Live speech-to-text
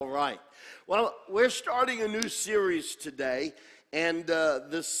right. Well, we're starting a new series today, and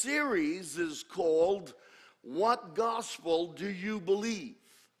the series is called What Gospel Do You Believe?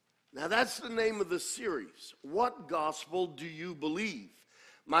 Now, that's the name of the series. What Gospel Do You Believe?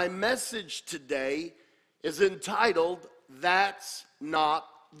 My message today is entitled, That's Not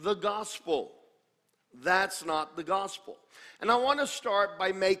the Gospel. That's not the gospel. And I want to start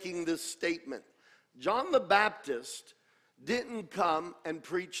by making this statement. John the Baptist didn't come and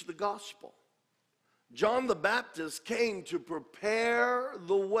preach the gospel. John the Baptist came to prepare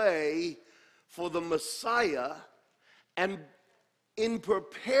the way for the Messiah, and in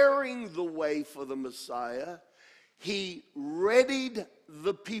preparing the way for the Messiah, he readied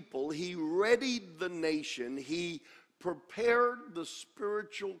the people, he readied the nation, he prepared the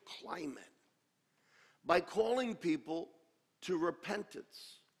spiritual climate by calling people to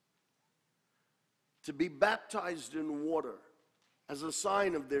repentance, to be baptized in water as a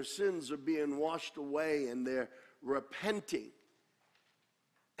sign of their sins are being washed away and they're repenting.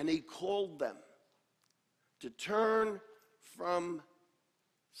 And he called them to turn from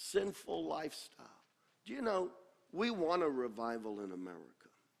sinful lifestyle. Do you know, we want a revival in America.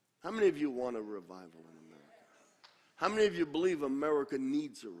 How many of you want a revival in America? How many of you believe America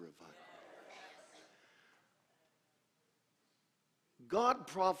needs a revival? God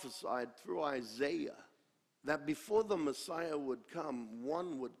prophesied through Isaiah that before the Messiah would come,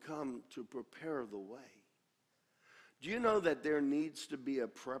 one would come to prepare the way. Do you know that there needs to be a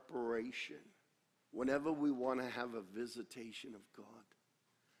preparation whenever we want to have a visitation of God?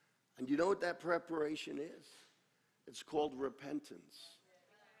 And you know what that preparation is? It's called repentance.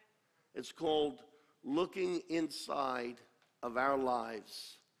 It's called looking inside of our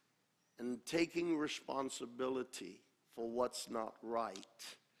lives and taking responsibility for what's not right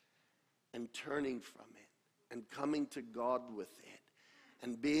and turning from it and coming to God with it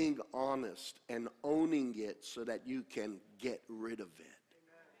and being honest and owning it so that you can get rid of it.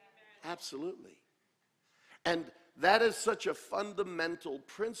 Absolutely. And that is such a fundamental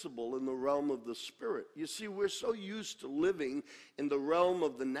principle in the realm of the spirit. You see, we're so used to living in the realm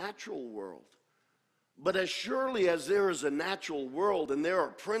of the natural world. But as surely as there is a natural world and there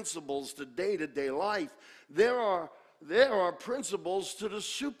are principles to day-to-day life, there are principles to the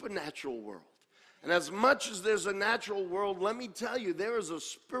supernatural world. And as much as there's a natural world, let me tell you, there is a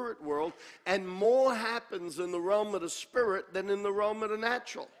spirit world, and more happens in the realm of the spirit than in the realm of the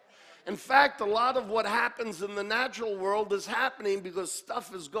natural. In fact, a lot of what happens in the natural world is happening because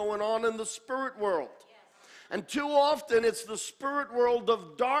stuff is going on in the spirit world. And too often, it's the spirit world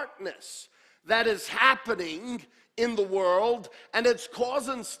of darkness that is happening in the world, and it's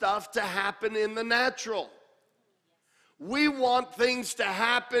causing stuff to happen in the natural. We want things to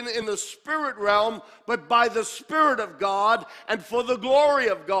happen in the spirit realm, but by the Spirit of God and for the glory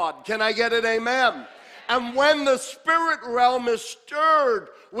of God. Can I get it? Amen. And when the spirit realm is stirred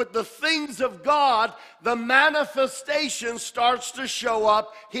with the things of God, the manifestation starts to show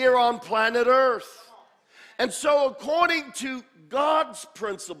up here on planet Earth. And so according to God's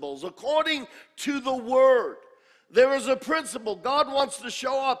principles, according to the Word, there is a principle. God wants to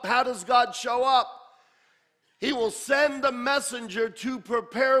show up. How does God show up? He will send a messenger to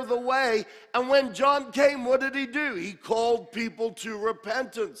prepare the way. And when John came, what did he do? He called people to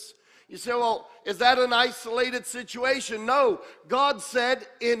repentance. You say, well, is that an isolated situation? No. God said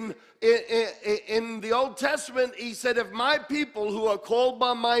in the Old Testament, he said, if my people who are called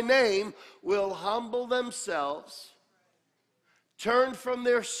by my name will humble themselves, turn from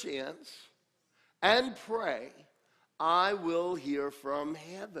their sins, and pray, I will hear from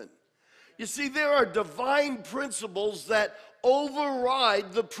heaven. You see, there are divine principles that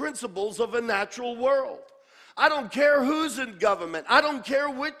override the principles of a natural world. I don't care who's in government. I don't care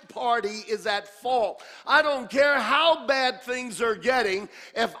which party is at fault. I don't care how bad things are getting.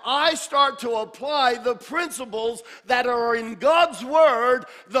 If I start to apply the principles that are in God's Word,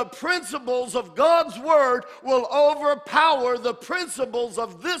 the principles of God's Word will overpower the principles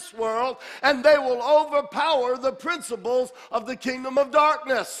of this world, and they will overpower the principles of the kingdom of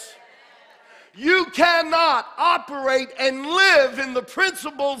darkness. You cannot operate and live in the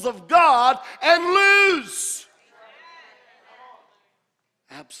principles of God and lose.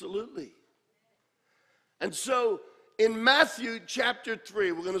 Absolutely. And so in Matthew chapter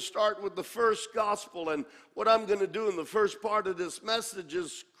 3, we're going to start with the first gospel. And what I'm going to do in the first part of this message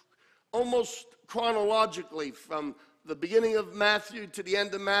is almost chronologically from the beginning of Matthew to the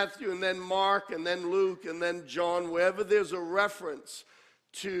end of Matthew, and then Mark, and then Luke, and then John, wherever there's a reference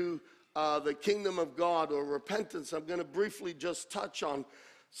to the kingdom of God or repentance, I'm going to briefly just touch on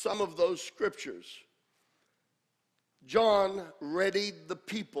some of those scriptures. John readied the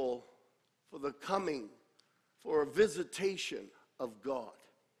people for the coming, for a visitation of God.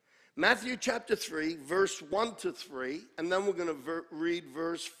 Matthew chapter 3, verse 1 to 3, and then we're going to read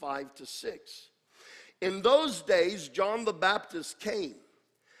verse 5 to 6. In those days, John the Baptist came,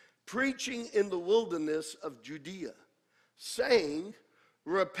 preaching in the wilderness of Judea, saying,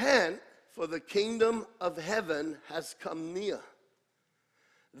 repent, for the kingdom of heaven has come near.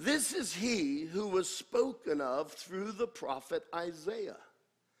 This is he who was spoken of through the prophet Isaiah.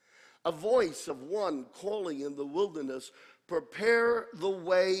 A voice of one calling in the wilderness, prepare the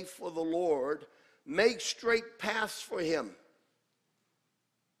way for the Lord, make straight paths for him.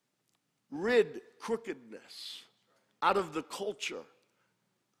 Rid crookedness out of the culture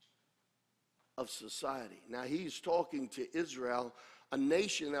of society. Now he's talking to Israel, a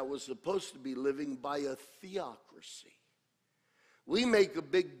nation that was supposed to be living by a theocracy. We make a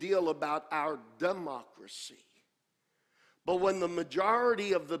big deal about our democracy. But when the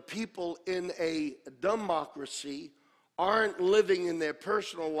majority of the people in a democracy aren't living in their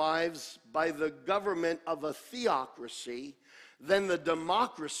personal lives by the government of a theocracy, then the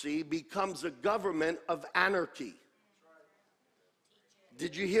democracy becomes a government of anarchy.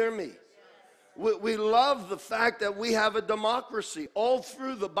 Did you hear me? We love the fact that we have a democracy. All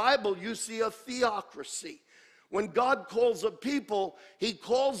through the Bible, you see a theocracy. When God calls a people, he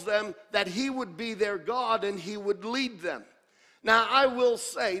calls them that he would be their God and he would lead them. Now, I will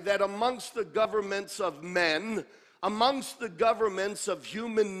say that amongst the governments of men, amongst the governments of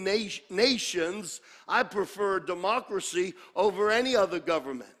human nations, I prefer democracy over any other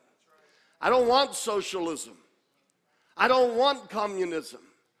government. I don't want socialism. I don't want communism.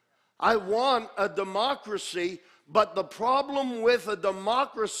 I want a democracy, but the problem with a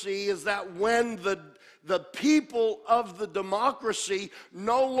democracy is that when the people of the democracy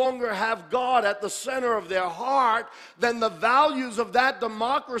no longer have God at the center of their heart, then the values of that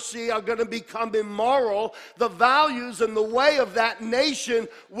democracy are going to become immoral. The values and the way of that nation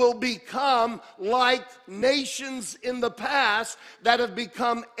will become like nations in the past that have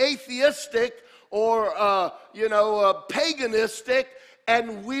become atheistic or paganistic,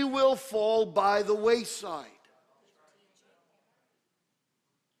 and we will fall by the wayside.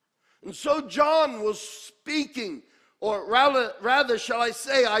 And so John was speaking, or rather shall I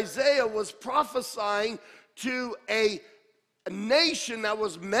say, Isaiah was prophesying to a nation that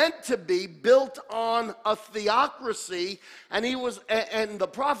was meant to be built on a theocracy, and the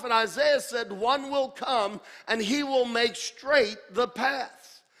prophet Isaiah said, one will come and he will make straight the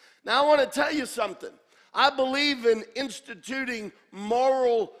paths. Now I want to tell you something. I believe in instituting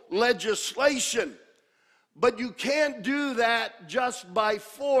moral legislation. But you can't do that just by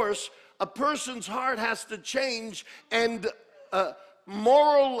force. A person's heart has to change, and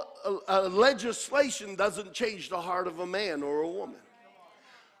moral legislation doesn't change the heart of a man or a woman.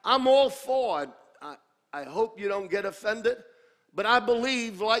 I'm all for it. I hope you don't get offended, but I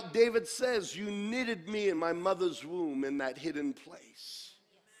believe, like David says, you knitted me in my mother's womb in that hidden place.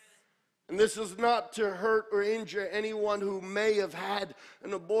 And this is not to hurt or injure anyone who may have had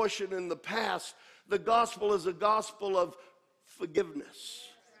an abortion in the past. The gospel is a gospel of forgiveness.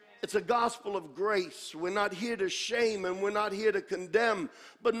 It's a gospel of grace. We're not here to shame and we're not here to condemn,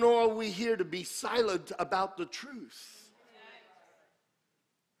 but nor are we here to be silent about the truth.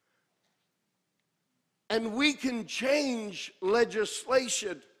 And we can change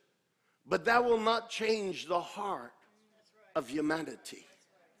legislation, but that will not change the heart of humanity.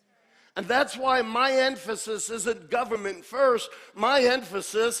 And that's why my emphasis isn't government first. My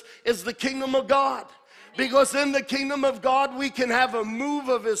emphasis is the kingdom of God. Because in the kingdom of God, we can have a move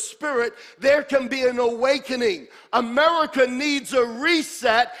of his spirit. There can be an awakening. America needs a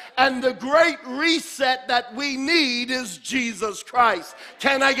reset, and the great reset that we need is Jesus Christ.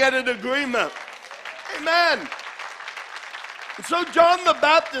 Can I get an agreement? Amen. And so John the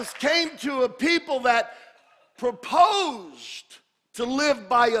Baptist came to a people that proposed to live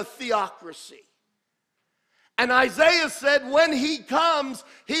by a theocracy. And Isaiah said when he comes,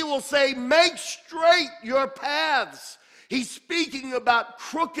 he will say, make straight your paths. He's speaking about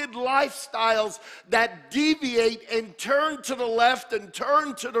crooked lifestyles that deviate and turn to the left and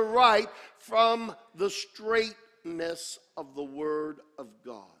turn to the right from the straightness of the Word of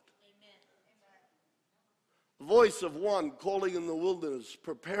God. The voice of one calling in the wilderness,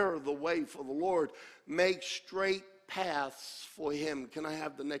 prepare the way for the Lord, make straight paths for him. Can I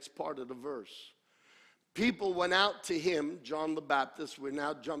have the next part of the verse? People went out to him, John the Baptist. We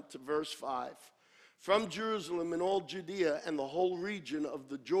now jump to verse 5. From Jerusalem and all Judea and the whole region of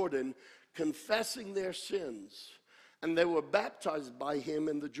the Jordan, confessing their sins. And they were baptized by him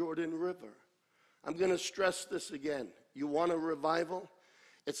in the Jordan River. I'm going to stress this again. You want a revival?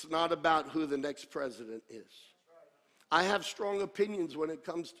 It's not about who the next president is. I have strong opinions when it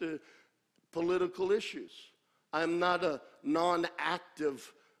comes to political issues. I'm not a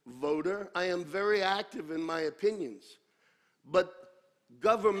non-active voter. I am very active in my opinions. But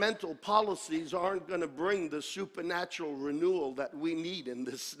governmental policies aren't going to bring the supernatural renewal that we need in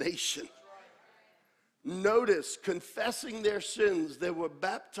this nation. Notice, confessing their sins, they were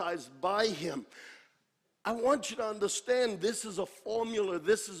baptized by him. I want you to understand this is a formula,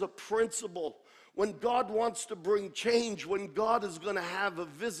 this is a principle. When God wants to bring change, when God is going to have a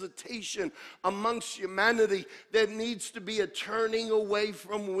visitation amongst humanity, there needs to be a turning away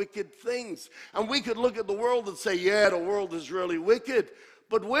from wicked things. And we could look at the world and say, yeah, the world is really wicked.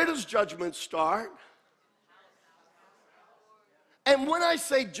 But where does judgment start? And when I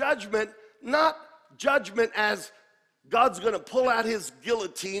say judgment, not judgment as God's going to pull out his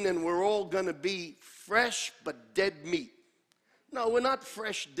guillotine and we're all going to be fresh but dead meat. No, we're not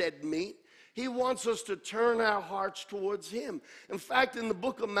fresh dead meat. He wants us to turn our hearts towards him. In fact, in the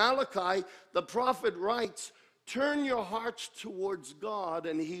book of Malachi, the prophet writes, turn your hearts towards God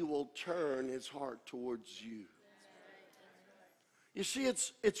and he will turn his heart towards you. You see,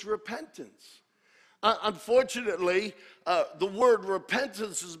 it's repentance. Unfortunately, the word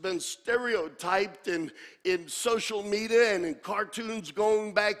repentance has been stereotyped in social media and in cartoons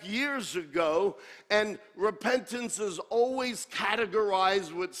going back years ago. And repentance is always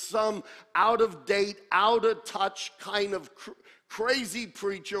categorized with some out-of-date, out-of-touch kind of crazy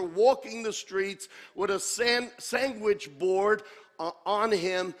preacher walking the streets with a sandwich board on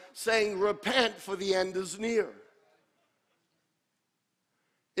him saying, repent for the end is near.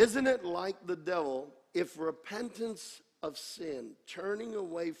 Isn't it like the devil, if repentance of sin, turning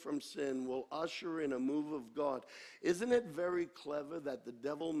away from sin, will usher in a move of God? Isn't it very clever that the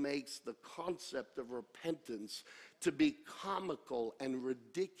devil makes the concept of repentance to be comical and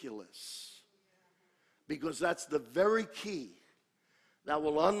ridiculous? Because that's the very key that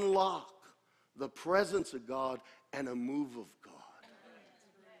will unlock the presence of God and a move of God.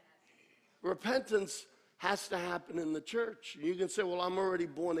 Repentance has to happen in the church. You can say, well, I'm already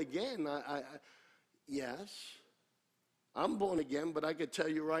born again. Yes, I'm born again, but I could tell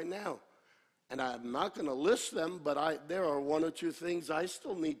you right now, and I'm not going to list them, but there are one or two things I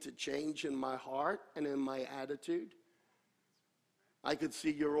still need to change in my heart and in my attitude. I could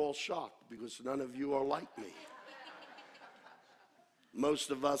see you're all shocked because none of you are like me.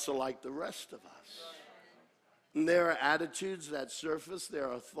 Most of us are like the rest of us. And there are attitudes that surface. There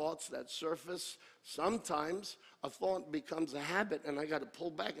are thoughts that surface. Sometimes a thought becomes a habit, and I got to pull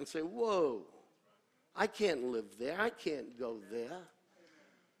back and say, whoa, I can't live there. I can't go there.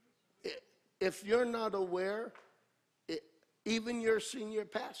 If you're not aware, even your senior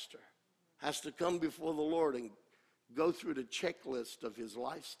pastor has to come before the Lord and go through the checklist of his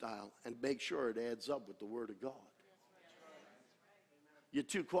lifestyle and make sure it adds up with the Word of God. You're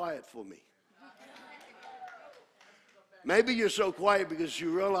too quiet for me. Maybe you're so quiet because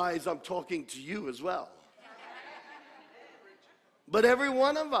you realize I'm talking to you as well. But every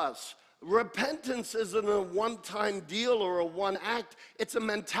one of us, repentance isn't a one-time deal or a one act. It's a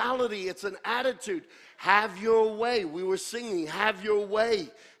mentality. It's an attitude. Have your way. We were singing, have your way.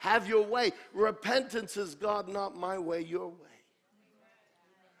 Have your way. Repentance is, God, not my way, your way.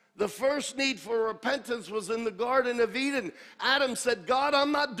 The first need for repentance was in the Garden of Eden. Adam said, God,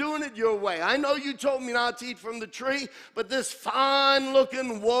 I'm not doing it your way. I know you told me not to eat from the tree, but this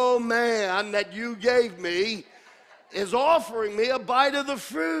fine-looking man that you gave me is offering me a bite of the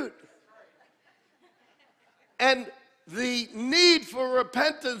fruit. And the need for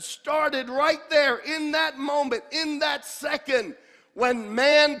repentance started right there in that moment, in that second, when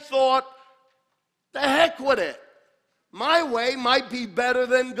man thought, the heck with it. My way might be better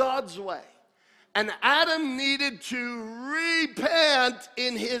than God's way. And Adam needed to repent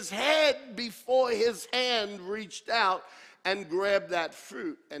in his head before his hand reached out and grabbed that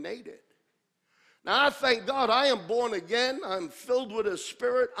fruit and ate it. Now, I thank God I am born again. I'm filled with His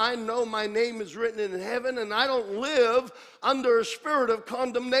Spirit. I know my name is written in heaven, and I don't live under a spirit of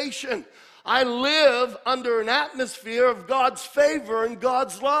condemnation. I live under an atmosphere of God's favor and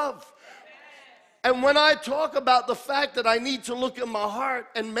God's love. And when I talk about the fact that I need to look in my heart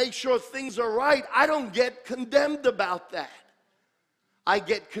and make sure things are right, I don't get condemned about that. I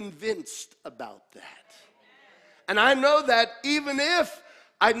get convinced about that. And I know that even if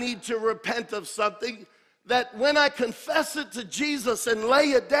I need to repent of something, that when I confess it to Jesus and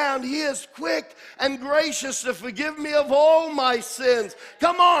lay it down, He is quick and gracious to forgive me of all my sins.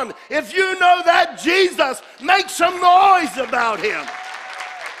 Come on, if you know that Jesus, make some noise about Him.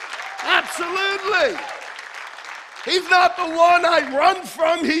 Absolutely. He's not the one I run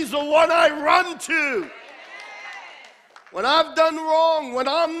from. He's the one I run to. When I've done wrong, when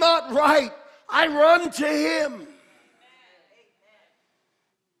I'm not right, I run to him.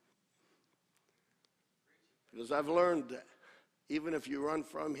 Because I've learned that even if you run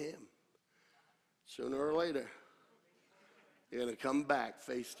from him, sooner or later, you're going to come back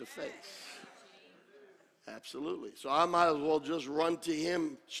face to face. Absolutely. So I might as well just run to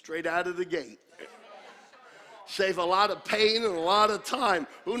him straight out of the gate. Save a lot of pain and a lot of time.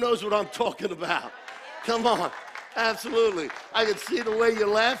 Who knows what I'm talking about? Come on. Absolutely. I can see the way you're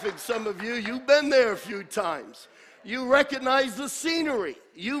laughing. Some of you, you've been there a few times. You recognize the scenery.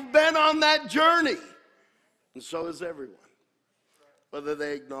 You've been on that journey. And so is everyone, whether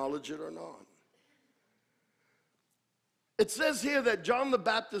they acknowledge it or not. It says here that John the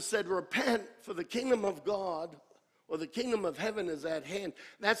Baptist said, repent, for the kingdom of God or the kingdom of heaven is at hand.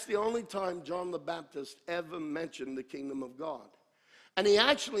 That's the only time John the Baptist ever mentioned the kingdom of God. And he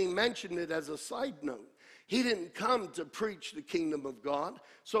actually mentioned it as a side note. He didn't come to preach the kingdom of God,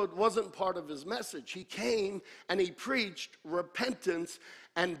 so it wasn't part of his message. He came and he preached repentance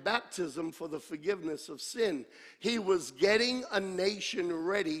and baptism for the forgiveness of sin. He was getting a nation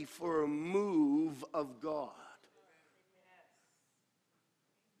ready for a move of God.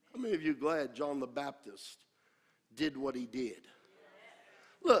 How many of you are glad John the Baptist did what he did?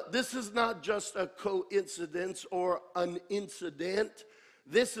 Look, this is not just a coincidence or an incident.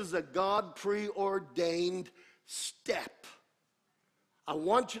 This is a God preordained step. I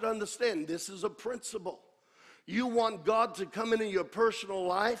want you to understand this is a principle. You want God to come into your personal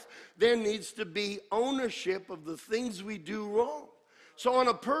life, there needs to be ownership of the things we do wrong. So on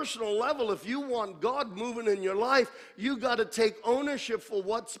a personal level, if you want God moving in your life, you got to take ownership for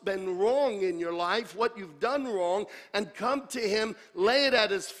what's been wrong in your life, what you've done wrong, and come to him, lay it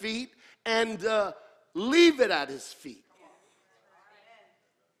at his feet, and leave it at his feet.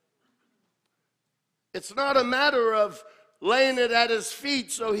 It's not a matter of laying it at his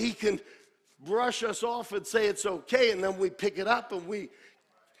feet so he can brush us off and say it's okay, and then we pick it up and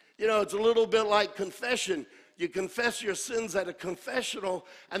it's a little bit like confession. You confess your sins at a confessional,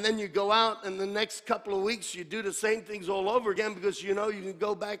 and then you go out, and the next couple of weeks you do the same things all over again because you can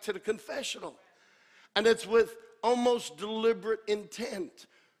go back to the confessional. And it's with almost deliberate intent.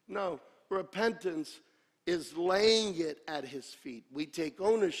 No, repentance is laying it at his feet. We take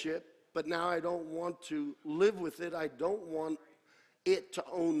ownership, but now I don't want to live with it. I don't want it to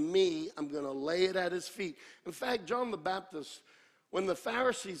own me. I'm going to lay it at his feet. In fact, John the Baptist, when the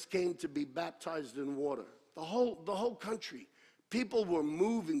Pharisees came to be baptized in water, the whole country, people were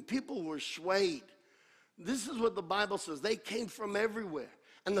moving, people were swayed. This is what the Bible says. They came from everywhere.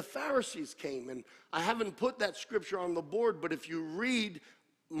 And the Pharisees came, and I haven't put that scripture on the board, but if you read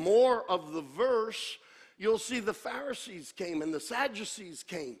more of the verse, you'll see the Pharisees came and the Sadducees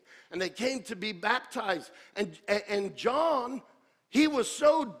came, and they came to be baptized. And John, he was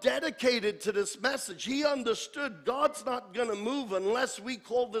so dedicated to this message. He understood God's not going to move unless we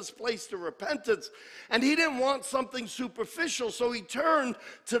call this place to repentance. And he didn't want something superficial, so he turned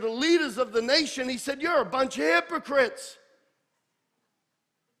to the leaders of the nation. He said, you're a bunch of hypocrites.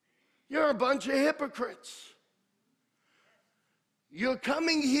 You're a bunch of hypocrites. You're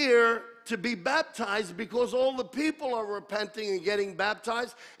coming here to be baptized because all the people are repenting and getting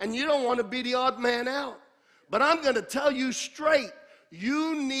baptized, and you don't want to be the odd man out. But I'm going to tell you straight,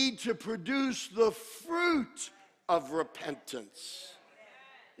 you need to produce the fruit of repentance.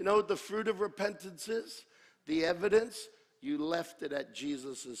 You know what the fruit of repentance is? The evidence, you left it at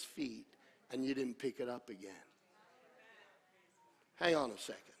Jesus' feet and you didn't pick it up again. Hang on a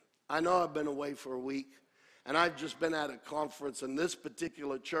second. I know I've been away for a week, and I've just been at a conference in this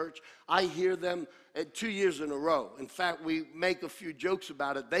particular church. I hear them 2 years in a row. In fact, we make a few jokes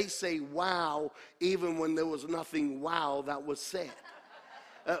about it. They say wow even when there was nothing wow that was said.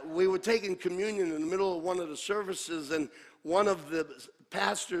 We were taking communion in the middle of one of the services, and one of the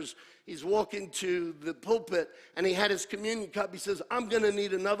pastors, he's walking to the pulpit, and he had his communion cup. He says, I'm going to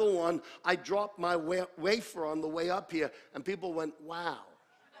need another one. I dropped my wafer on the way up here. And people went, wow.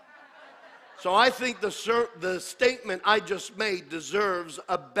 So I think the statement I just made deserves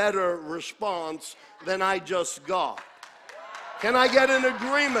a better response than I just got. Can I get an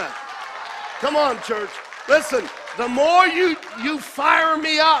agreement? Come on, church. Listen, the more you fire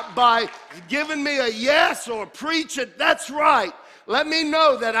me up by giving me a yes or preach it, that's right. Let me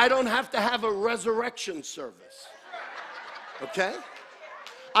know that I don't have to have a resurrection service. Okay?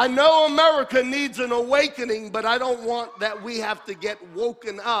 I know America needs an awakening, but I don't want that we have to get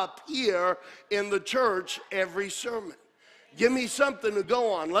woken up here in the church every sermon. Give me something to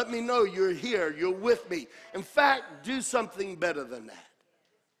go on. Let me know you're here, you're with me. In fact, do something better than that.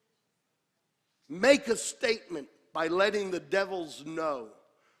 Make a statement by letting the devils know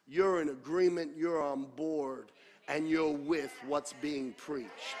you're in agreement, you're on board, and you're with what's being preached.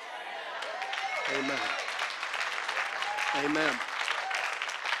 Amen. Amen.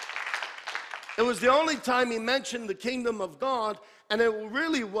 It was the only time he mentioned the kingdom of God, and it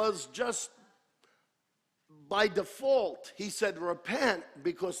really was just by default. He said, repent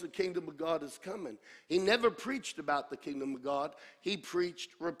because the kingdom of God is coming. He never preached about the kingdom of God. He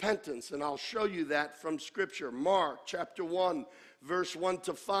preached repentance, and I'll show you that from Scripture. Mark chapter 1, verse 1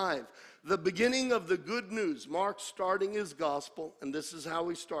 to 5. The beginning of the good news. Mark starting his gospel, and this is how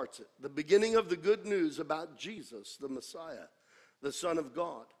he starts it. The beginning of the good news about Jesus, the Messiah, the Son of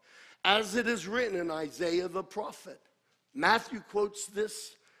God. As it is written in Isaiah the prophet. Matthew quotes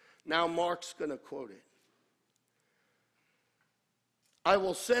this. Now Mark's going to quote it. I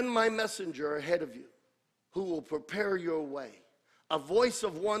will send my messenger ahead of you, who will prepare your way. A voice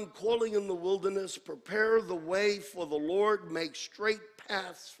of one calling in the wilderness, prepare the way for the Lord, make straight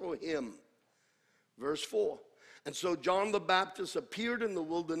paths for him. Verse 4. And so John the Baptist appeared in the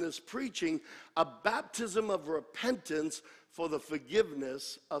wilderness preaching a baptism of repentance for the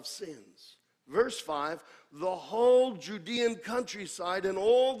forgiveness of sins. Verse 5, the whole Judean countryside and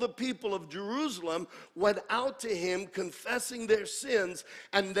all the people of Jerusalem went out to him confessing their sins,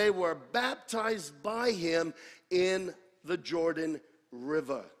 and they were baptized by him in the Jordan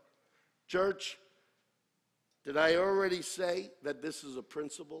River. Church, did I already say that this is a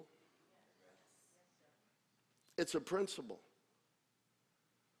principle? It's a principle.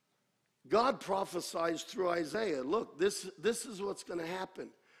 God prophesies through Isaiah, look, this is what's going to happen.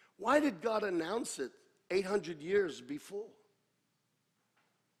 Why did God announce it 800 years before?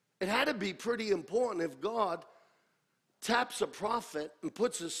 It had to be pretty important if God taps a prophet and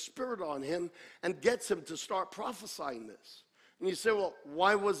puts his spirit on him and gets him to start prophesying this. And you say, well,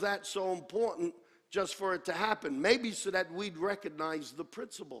 why was that so important just for it to happen? Maybe so that we'd recognize the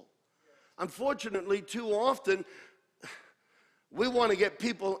principle. Unfortunately, too often, we want to get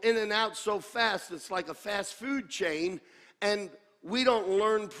people in and out so fast, it's like a fast food chain, and we don't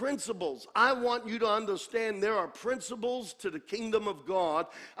learn principles. I want you to understand there are principles to the kingdom of God,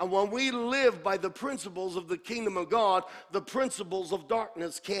 and when we live by the principles of the kingdom of God, the principles of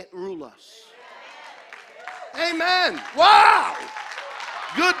darkness can't rule us. Amen. Wow.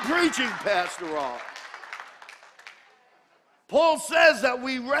 Good preaching, Pastor Rob. Paul says that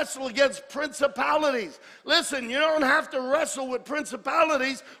we wrestle against principalities. Listen, you don't have to wrestle with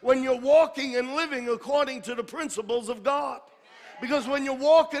principalities when you're walking and living according to the principles of God. Because when you're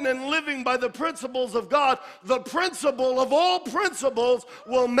walking and living by the principles of God, the principle of all principles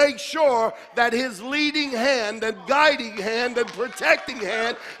will make sure that his leading hand and guiding hand and protecting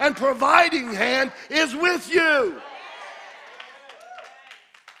hand and providing hand is with you.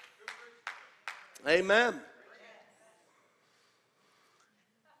 Amen.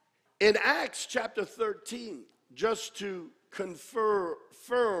 In Acts chapter 13, just to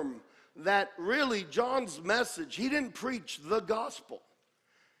confirm that really John's message, he didn't preach the gospel.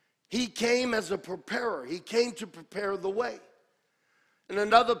 He came as a preparer. He came to prepare the way. In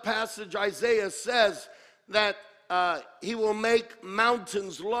another passage, Isaiah says that he will make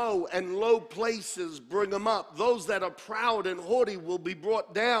mountains low and low places bring them up. Those that are proud and haughty will be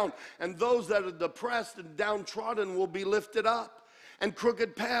brought down, and those that are depressed and downtrodden will be lifted up. And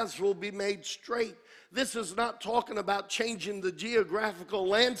crooked paths will be made straight. This is not talking about changing the geographical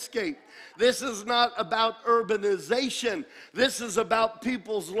landscape. This is not about urbanization. This is about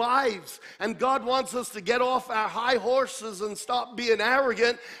people's lives. And God wants us to get off our high horses and stop being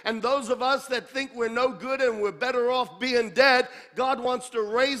arrogant. And those of us that think we're no good and we're better off being dead, God wants to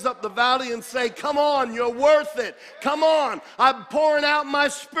raise up the valley and say, come on, you're worth it. Come on, I'm pouring out my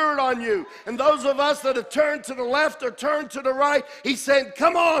spirit on you. And those of us that have turned to the left or turned to the right, he's saying,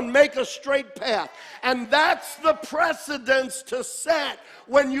 come on, make a straight path. And that's the precedence to set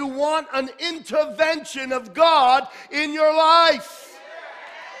when you want an intervention of God in your life.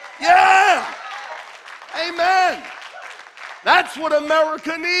 Yeah. Amen. That's what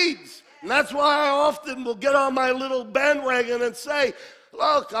America needs. And that's why I often will get on my little bandwagon and say,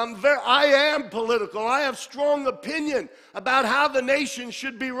 look, I am political. I have strong opinion about how the nation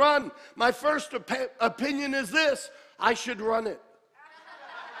should be run. My first opinion is this: I should run it.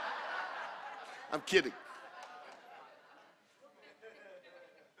 I'm kidding.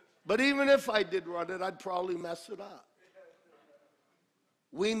 But even if I did run it, I'd probably mess it up.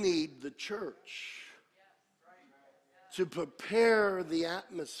 We need the church to prepare the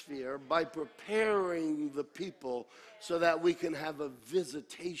atmosphere by preparing the people so that we can have a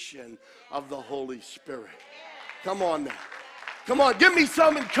visitation of the Holy Spirit. Come on now. Come on, give me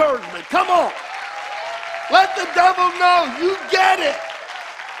some encouragement. Come on. Let the devil know you get it.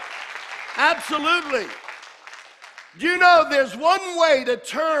 Absolutely. Do you know there's one way to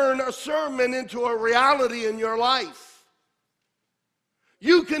turn a sermon into a reality in your life?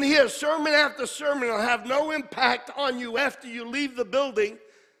 You can hear sermon after sermon and have no impact on you after you leave the building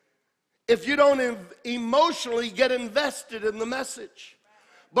if you don't emotionally get invested in the message.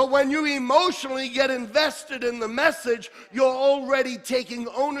 But when you emotionally get invested in the message, you're already taking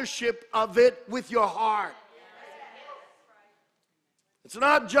ownership of it with your heart. It's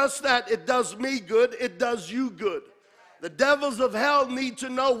not just that it does me good, it does you good. The devils of hell need to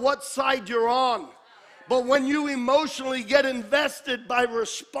know what side you're on. But when you emotionally get invested by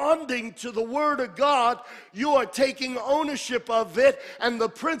responding to the Word of God, you are taking ownership of it, and the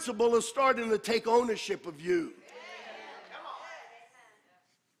principle is starting to take ownership of you.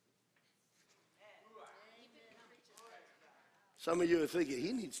 Some of you are thinking,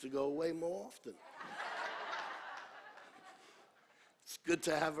 he needs to go away more often. It's good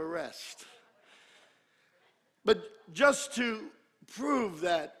to have a rest. But just to prove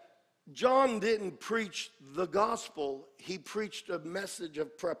that John didn't preach the gospel, he preached a message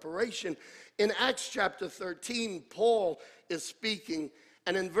of preparation. In Acts chapter 13, Paul is speaking,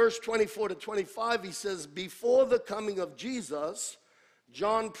 and in verse 24 to 25, he says, before the coming of Jesus,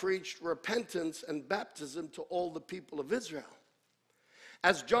 John preached repentance and baptism to all the people of Israel.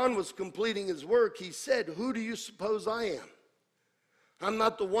 As John was completing his work, he said, who do you suppose I am? I'm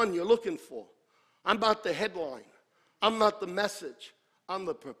not the one you're looking for. I'm not the headline. I'm not the message. I'm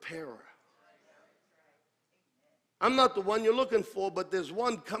the preparer. I'm not the one you're looking for, but there's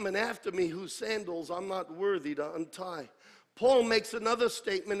one coming after me whose sandals I'm not worthy to untie. Paul makes another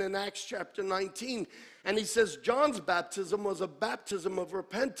statement in Acts chapter 19, and he says John's baptism was a baptism of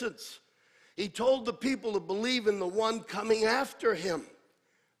repentance. He told the people to believe in the one coming after him,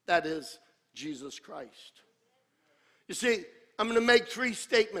 that is, Jesus Christ. You see, I'm going to make three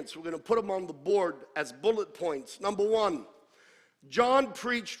statements. We're going to put them on the board as bullet points. Number one, John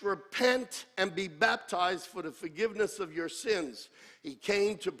preached, repent and be baptized for the forgiveness of your sins. He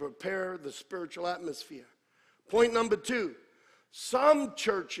came to prepare the spiritual atmosphere. Point number two, some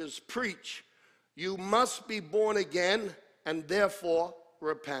churches preach, you must be born again and therefore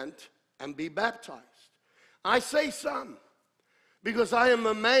repent and be baptized. I say some because I am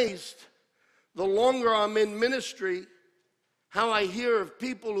amazed the longer I'm in ministry how I hear of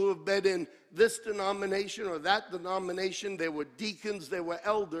people who have been in this denomination or that denomination. They were deacons, they were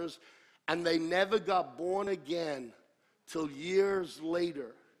elders, and they never got born again till years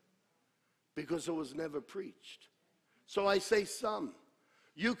later because it was never preached. So I say some.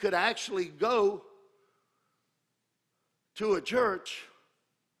 You could actually go to a church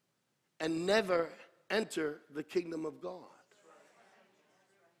and never enter the kingdom of God.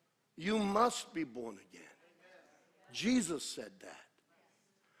 You must be born again. Jesus said that.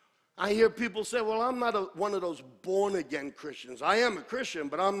 I hear people say, well, I'm not one of those born-again Christians. I am a Christian,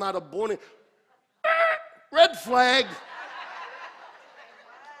 but I'm not a born-again. Red flag.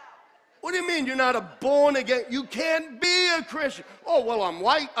 What do you mean you're not a born-again? You can't be a Christian. Oh, well, I'm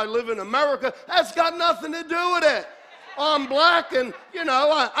white. I live in America. That's got nothing to do with it. I'm black and,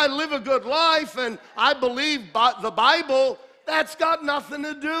 I live a good life and I believe the Bible. That's got nothing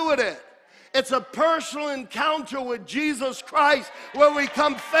to do with it. It's a personal encounter with Jesus Christ where we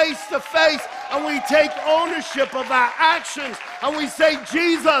come face to face and we take ownership of our actions and we say,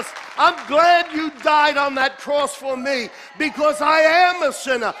 Jesus, I'm glad you died on that cross for me because I am a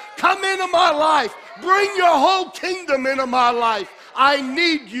sinner. Come into my life. Bring your whole kingdom into my life. I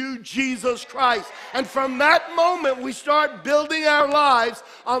need you, Jesus Christ. And from that moment, we start building our lives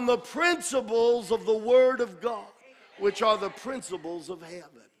on the principles of the Word of God, which are the principles of heaven.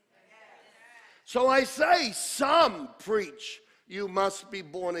 So I say some preach you must be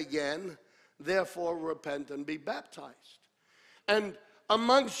born again, therefore repent and be baptized. And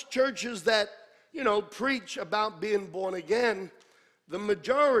amongst churches that, preach about being born again, the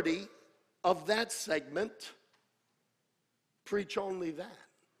majority of that segment preach only that.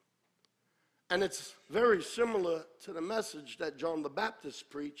 And it's very similar to the message that John the Baptist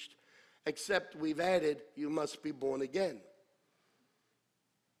preached, except we've added, you must be born again.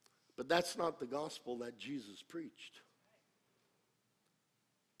 But that's not the gospel that Jesus preached.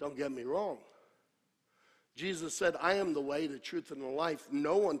 Don't get me wrong. Jesus said, I am the way, the truth, and the life.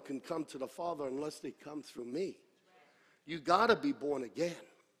 No one can come to the Father unless they come through me. You got to be born again.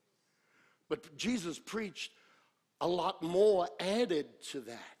 But Jesus preached a lot more added to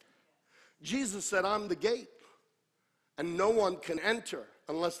that. Jesus said, I'm the gate, and no one can enter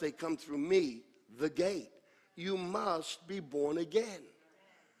unless they come through me, the gate. You must be born again.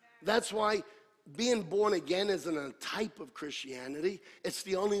 That's why being born again isn't a type of Christianity. It's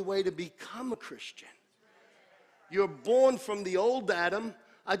the only way to become a Christian. You're born from the old Adam.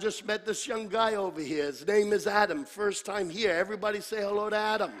 I just met this young guy over here. His name is Adam. First time here. Everybody say hello to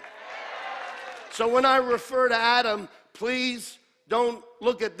Adam. So when I refer to Adam, please don't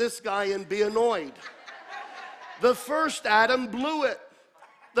look at this guy and be annoyed. The first Adam blew it.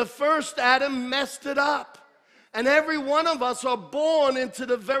 The first Adam messed it up. And every one of us are born into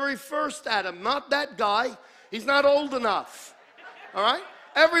the very first Adam. Not that guy. He's not old enough. All right?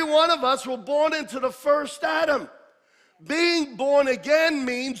 Every one of us were born into the first Adam. Being born again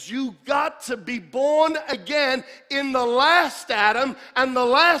means you got to be born again in the last Adam, and the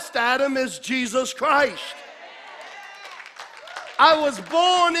last Adam is Jesus Christ. I was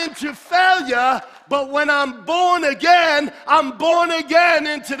born into failure, but when I'm born again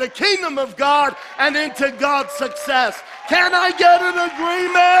into the kingdom of God and into God's success. Can I get an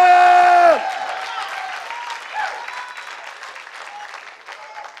agreement?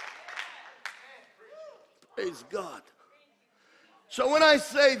 Praise God. So when I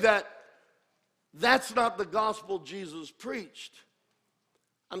say that that's not the gospel Jesus preached,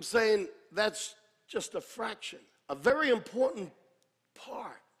 I'm saying that's just a fraction, a very important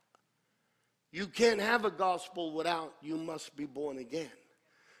part. You can't have a gospel without you must be born again.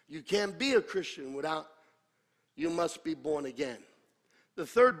 You can't be a Christian without you must be born again. The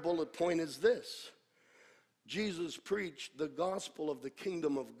third bullet point is this. Jesus preached the gospel of the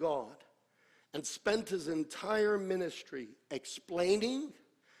kingdom of God and spent his entire ministry explaining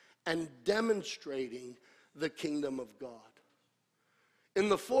and demonstrating the kingdom of God. In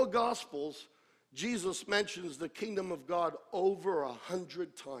the four gospels, Jesus mentions the kingdom of God over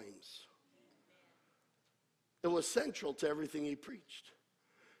 100 times. It was central to everything he preached.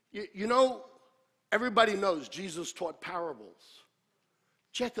 You know, everybody knows Jesus taught parables.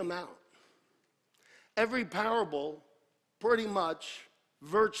 Check them out. Every parable, pretty much,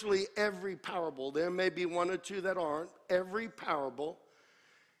 virtually every parable, there may be one or two that aren't, every parable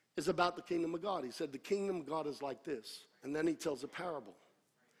is about the kingdom of God. He said the kingdom of God is like this. And then he tells a parable.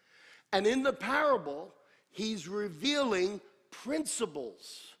 And in the parable, he's revealing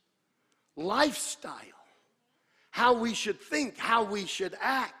principles, lifestyle, how we should think, how we should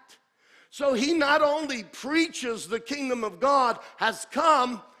act. So he not only preaches the kingdom of God has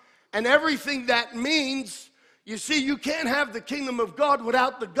come and everything that means. You see, you can't have the kingdom of God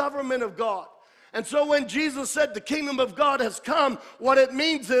without the government of God. And so when Jesus said the kingdom of God has come, what it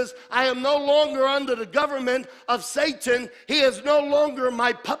means is I am no longer under the government of Satan. He is no longer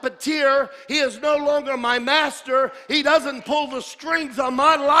my puppeteer. He is no longer my master. He doesn't pull the strings on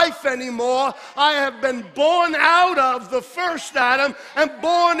my life anymore. I have been born out of the first Adam and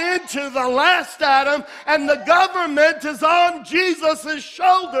born into the last Adam, and the government is on Jesus'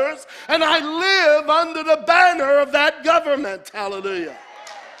 shoulders, and I live under the banner of that government. Hallelujah.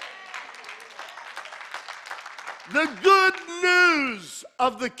 The good news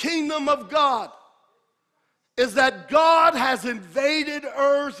of the kingdom of God is that God has invaded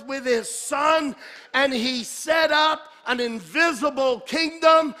earth with his Son, and he set up an invisible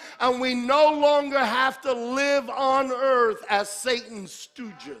kingdom, and we no longer have to live on earth as Satan's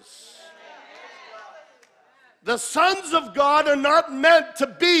stooges. The sons of God are not meant to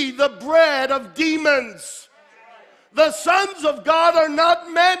be the bread of demons. The sons of God are not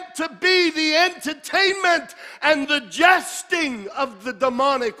meant to be the entertainment and the jesting of the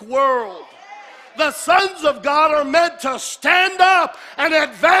demonic world. The sons of God are meant to stand up and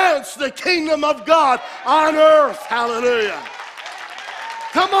advance the kingdom of God on earth. Hallelujah.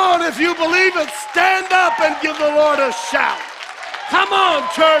 Come on, if you believe it, stand up and give the Lord a shout. Come on,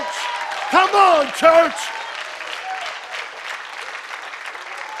 church. Come on, church.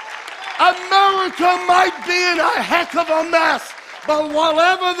 America might be in a heck of a mess, but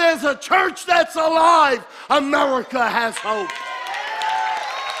wherever there's a church that's alive, America has hope.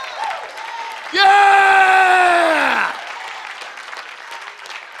 Yeah!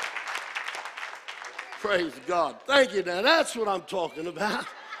 Praise God. Thank you. Now, that's what I'm talking about.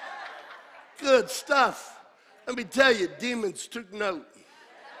 Good stuff. Let me tell you, demons took note.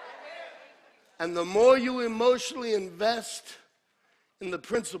 And the more you emotionally invest in the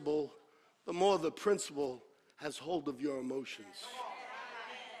principle, the more the principle has hold of your emotions.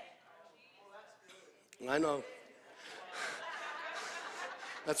 I know.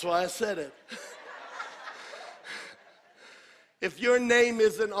 That's why I said it. If your name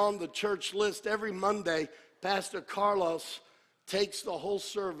isn't on the church list every Monday, Pastor Carlos takes the whole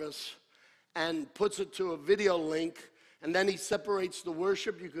service and puts it to a video link, and then he separates the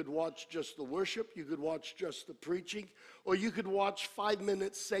worship. You could watch just the worship, you could watch just the preaching, or you could watch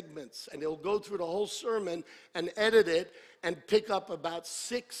 5-minute segments, and he'll go through the whole sermon and edit it and pick up about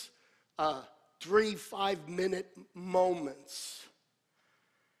 6 3-5-minute moments.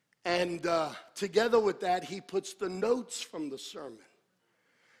 And together with that, he puts the notes from the sermon.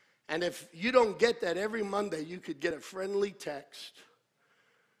 And if you don't get that every Monday, you could get a friendly text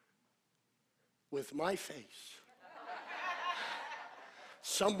with my face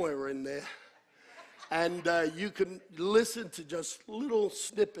somewhere in there. And you can listen to just little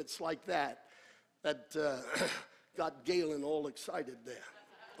snippets like that got Galen all excited there.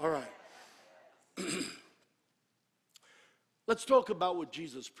 All right. Let's talk about what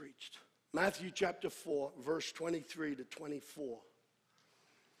Jesus preached. Matthew chapter 4, verse 23 to 24.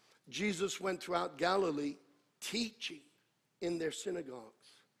 Jesus went throughout Galilee teaching in their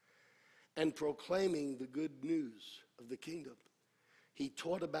synagogues and proclaiming the good news of the kingdom. He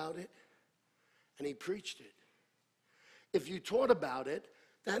taught about it and he preached it. If you taught about it,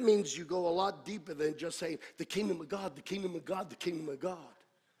 that means you go a lot deeper than just saying the kingdom of God, the kingdom of God, the kingdom of God.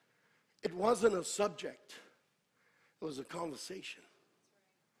 It wasn't a subject. It was a conversation.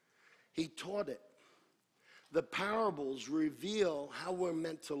 He taught it. The parables reveal how we're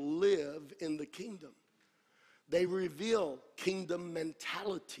meant to live in the kingdom. They reveal kingdom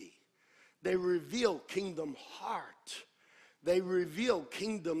mentality. They reveal kingdom heart. They reveal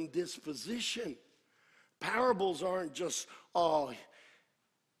kingdom disposition. Parables aren't just, oh,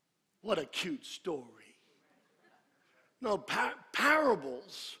 what a cute story. No,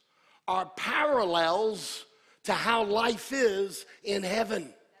 parables are parallels to how life is in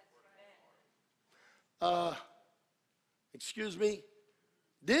heaven. Excuse me?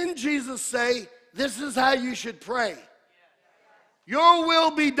 Didn't Jesus say, this is how you should pray? Your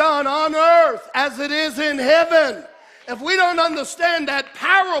will be done on earth as it is in heaven. If we don't understand that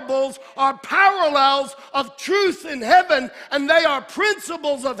parables are parallels of truth in heaven, and they are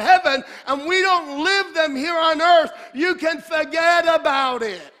principles of heaven, and we don't live them here on earth, you can forget about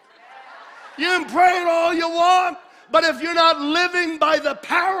it. You can pray it all you want, but if you're not living by the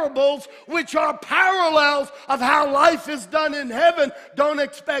parables, which are parallels of how life is done in heaven, don't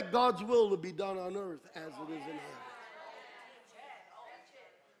expect God's will to be done on earth as it is in heaven.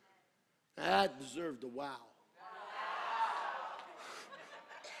 That deserved a wow.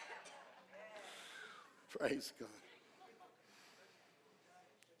 Praise God.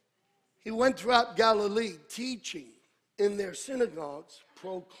 He went throughout Galilee teaching in their synagogues,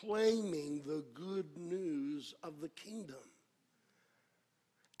 proclaiming the good news of the kingdom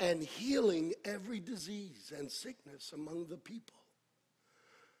and healing every disease and sickness among the people.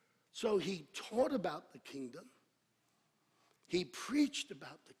 So he taught about the kingdom. He preached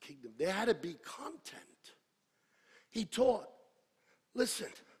about the kingdom. There had to be content. He taught. Listen,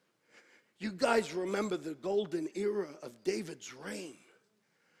 you guys remember the golden era of David's reign.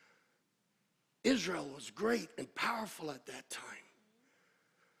 Israel was great and powerful at that time.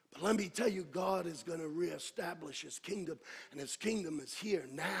 But let me tell you, God is going to reestablish his kingdom, and his kingdom is here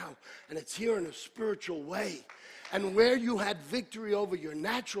now, and it's here in a spiritual way. And where you had victory over your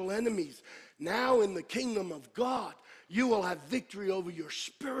natural enemies, now in the kingdom of God, you will have victory over your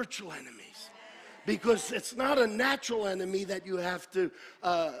spiritual enemies. Because it's not a natural enemy that you have to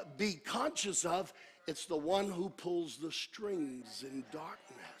be conscious of. It's the one who pulls the strings in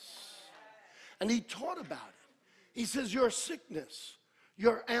darkness. And he taught about it. He says your sickness,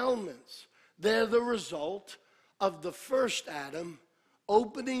 your ailments, they're the result of the first Adam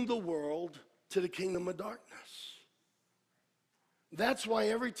opening the world to the kingdom of darkness. That's why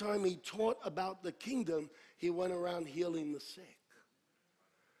every time he taught about the kingdom, he went around healing the sick.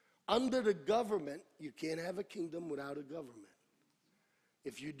 Under the government, you can't have a kingdom without a government.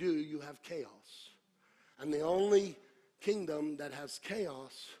 If you do, you have chaos. And the only kingdom that has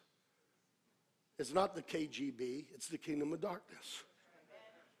chaos is not the KGB, it's the kingdom of darkness.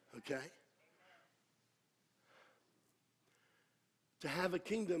 Okay? To have a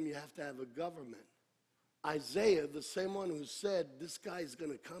kingdom, you have to have a government. Isaiah, the same one who said, this guy's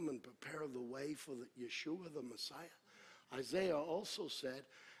going to come and prepare the way for the Yeshua, the Messiah. Isaiah also said,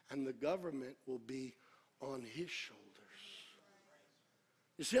 and the government will be on his shoulders.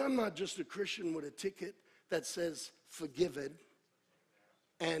 You see, I'm not just a Christian with a ticket that says forgiven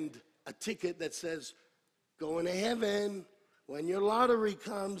and a ticket that says going to heaven. When your lottery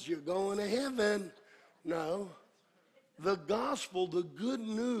comes, you're going to heaven. No. The gospel, the good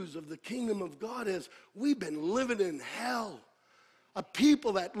news of the kingdom of God is we've been living in hell. A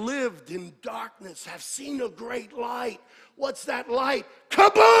people that lived in darkness have seen a great light. What's that light?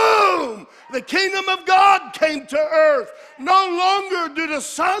 Kaboom! The kingdom of God came to earth. No longer do the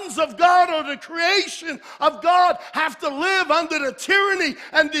sons of God or the creation of God have to live under the tyranny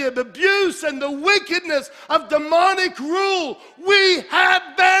and the abuse and the wickedness of demonic rule. We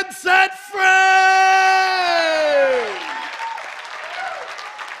have been set free.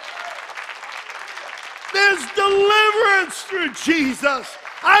 There's deliverance through Jesus.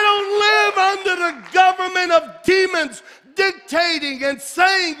 I don't live under the government of demons dictating and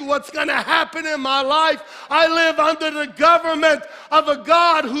saying what's going to happen in my life. I live under the government of a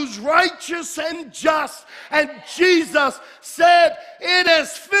God who's righteous and just. And Jesus said, it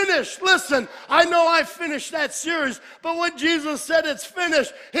is finished. Listen, I know I finished that series, but when Jesus said it's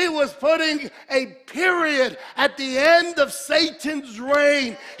finished, he was putting a period at the end of Satan's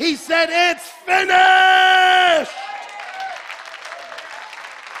reign. He said, it's finished.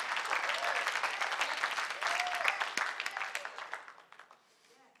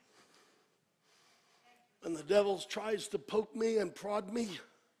 And the devil tries to poke me and prod me.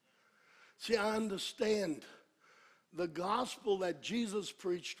 See, I understand the gospel that Jesus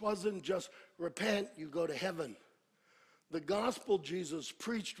preached wasn't just repent, you go to heaven. The gospel Jesus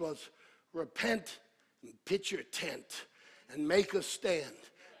preached was repent and pitch your tent and make a stand,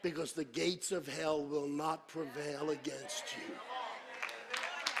 because the gates of hell will not prevail against you.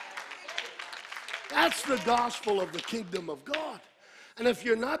 That's the gospel of the kingdom of God. And if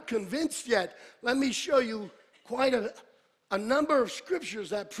you're not convinced yet, let me show you quite a number of scriptures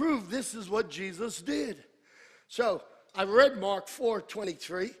that prove this is what Jesus did. So I read Mark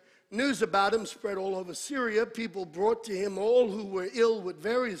 4:23. News about him spread all over Syria. People brought to him all who were ill with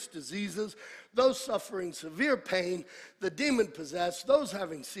various diseases, those suffering severe pain, the demon-possessed, those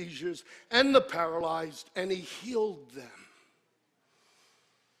having seizures, and the paralyzed, and he healed them.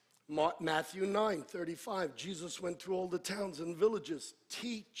 Matthew 9:35, Jesus went through all the towns and villages,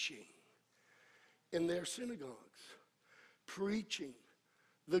 teaching in their synagogues, preaching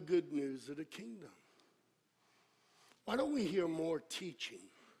the good news of the kingdom. Why don't we hear more teaching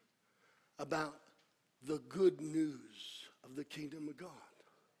about the good news of the kingdom of God?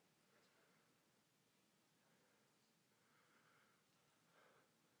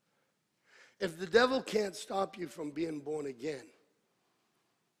 If the devil can't stop you from being born again,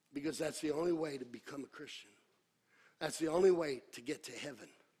 because that's the only way to become a Christian. That's the only way to get to heaven.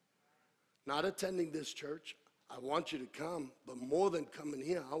 Not attending this church. I want you to come, but more than coming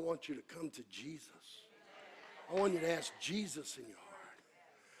here, I want you to come to Jesus. I want you to ask Jesus in your heart.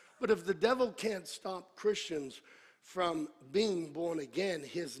 But if the devil can't stop Christians from being born again,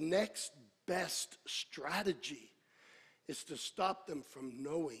 his next best strategy is to stop them from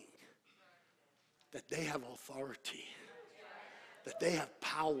knowing that they have authority, that they have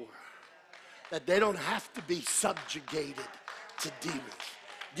power, that they don't have to be subjugated to demons.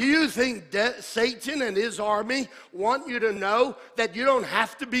 Do you think Satan and his army want you to know that you don't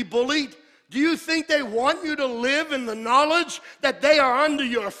have to be bullied? Do you think they want you to live in the knowledge that they are under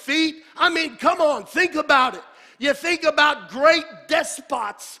your feet? I mean, come on, think about it. You think about great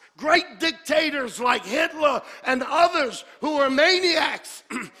despots, great dictators like Hitler and others who were maniacs,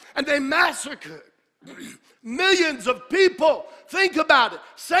 and they massacred millions of people. Think about it.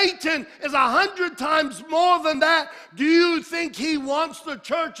 Satan is 100 times more than that. Do you think he wants the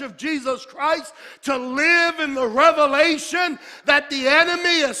church of Jesus Christ to live in the revelation that the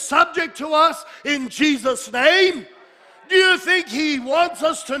enemy is subject to us in Jesus' name? Do you think he wants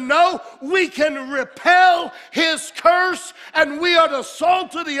us to know we can repel his curse and we are the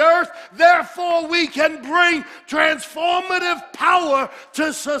salt of the earth, therefore we can bring transformative power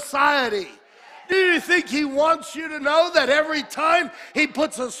to society? Do you think he wants you to know that every time he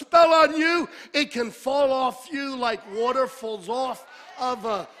puts a spell on you, it can fall off you like water falls off of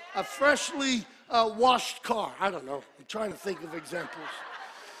a freshly washed car? I don't know. I'm trying to think of examples.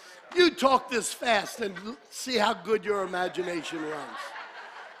 You talk this fast and see how good your imagination runs.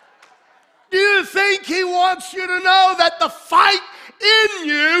 Do you think he wants you to know that the fight in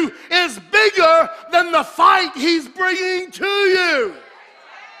you is bigger than the fight he's bringing to you?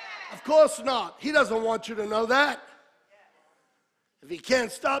 Of course not. He doesn't want you to know that. If he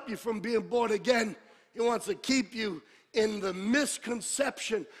can't stop you from being born again, he wants to keep you in the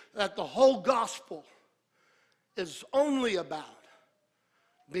misconception that the whole gospel is only about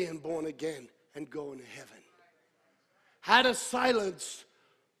being born again and going to heaven. How to silence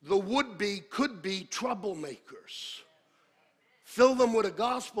the would-be, could-be troublemakers. Fill them with a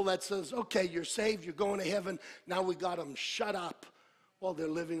gospel that says, okay, you're saved, you're going to heaven, now we got them shut up while they're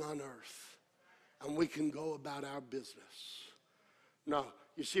living on earth, and we can go about our business. No,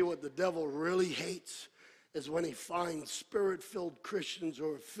 you see what the devil really hates is when he finds spirit-filled Christians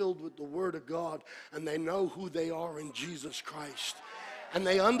who are filled with the Word of God and they know who they are in Jesus Christ and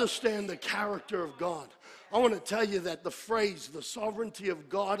they understand the character of God. I want to tell you that the phrase, the sovereignty of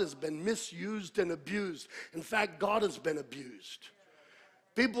God, has been misused and abused. In fact, God has been abused.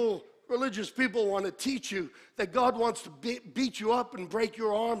 Religious people want to teach you that God wants to beat you up and break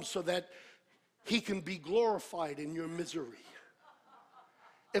your arms so that he can be glorified in your misery.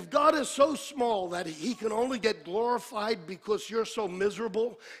 If God is so small that he can only get glorified because you're so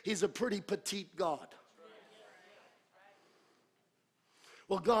miserable, he's a pretty petite God.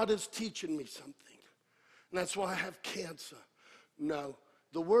 Well, God is teaching me something. And that's why I have cancer. No,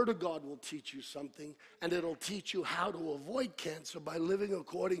 the Word of God will teach you something, and it'll teach you how to avoid cancer by living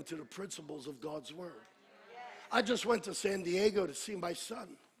according to the principles of God's Word. I just went to San Diego to see my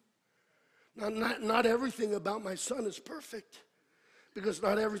son. Now, not everything about my son is perfect, because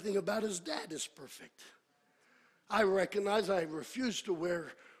not everything about his dad is perfect. I refuse to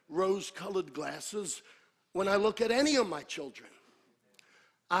wear rose-colored glasses when I look at any of my children.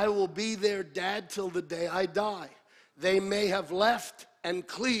 I will be their dad till the day I die. They may have left and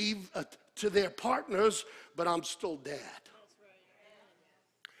cleave to their partners, but I'm still dad.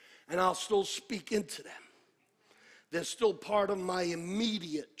 And I'll still speak into them. They're still part of my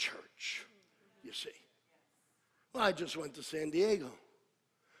immediate church, you see. Well, I just went to San Diego.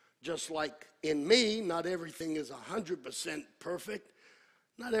 Just like in me, not everything is 100% perfect.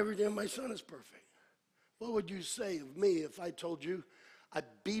 Not everything in my son is perfect. What would you say of me if I told you I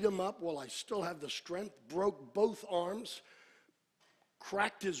beat him up while I still have the strength, broke both arms,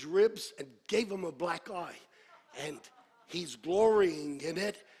 cracked his ribs, and gave him a black eye? And he's glorying in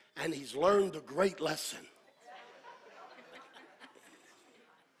it, and he's learned a great lesson.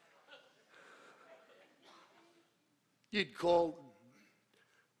 You'd call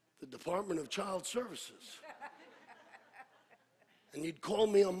the Department of Child Services, and you'd call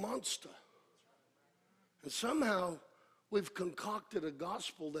me a monster. And somehow we've concocted a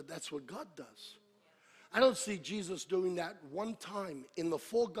gospel that's what God does. I don't see Jesus doing that one time in the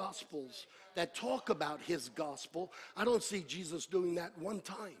 4 gospels that talk about his gospel. I don't see Jesus doing that one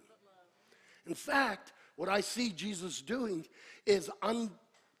time. In fact, what I see Jesus doing is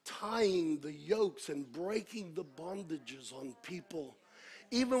untying the yokes and breaking the bondages on people.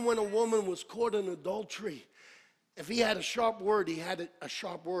 Even when a woman was caught in adultery, if he had a sharp word, he had a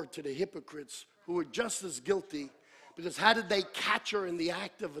sharp word to the hypocrites who were just as guilty. Because how did they catch her in the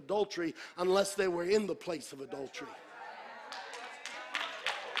act of adultery unless they were in the place of adultery?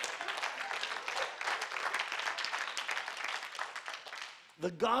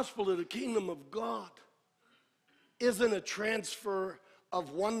 The gospel of the kingdom of God isn't a transfer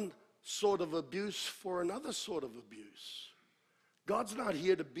of one sort of abuse for another sort of abuse. God's not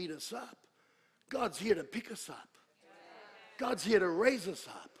here to beat us up. God's here to pick us up. God's here to raise us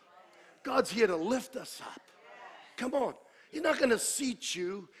up. God's here to lift us up. Come on. He's not going to seat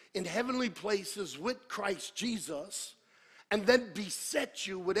you in heavenly places with Christ Jesus and then beset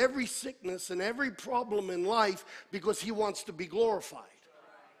you with every sickness and every problem in life because he wants to be glorified.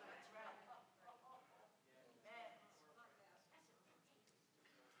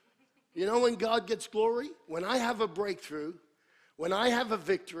 You know when God gets glory? When I have a breakthrough, when I have a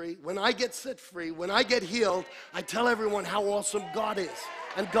victory, when I get set free, when I get healed, I tell everyone how awesome God is,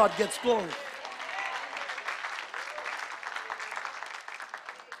 and God gets glory.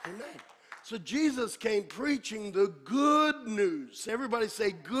 Amen. So Jesus came preaching the good news. Everybody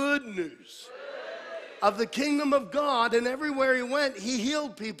say good news. Of the kingdom of God, and everywhere he went, he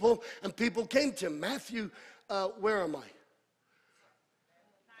healed people, and people came to him. Matthew, where am I?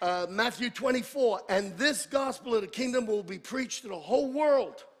 Matthew 24, and this gospel of the kingdom will be preached to the whole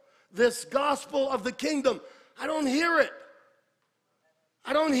world. This gospel of the kingdom. I don't hear it.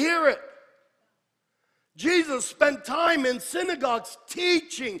 I don't hear it. Jesus spent time in synagogues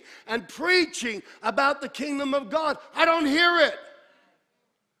teaching and preaching about the kingdom of God. I don't hear it.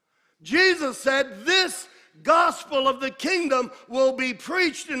 Jesus said this gospel of the kingdom will be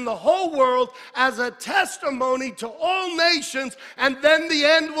preached in the whole world as a testimony to all nations, and then the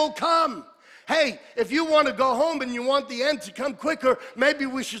end will come. Hey, if you want to go home and you want the end to come quicker, maybe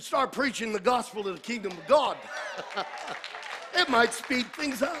we should start preaching the gospel of the kingdom of God. It might speed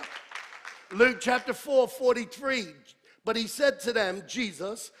things up. Luke chapter 4:43. But he said to them,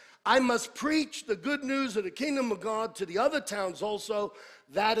 Jesus, I must preach the good news of the kingdom of God to the other towns also.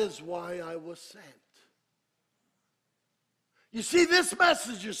 That is why I was sent. You see, this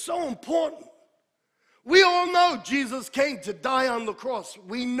message is so important. We all know Jesus came to die on the cross.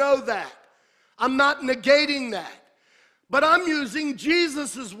 We know that. I'm not negating that. But I'm using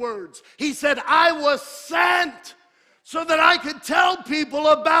Jesus' words. He said, I was sent so that I could tell people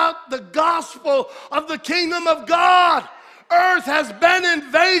about the gospel of the kingdom of God. Earth has been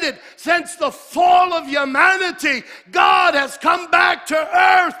invaded since the fall of humanity. God has come back to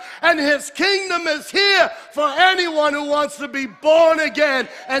earth, and his kingdom is here for anyone who wants to be born again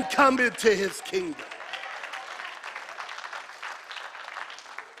and come into his kingdom.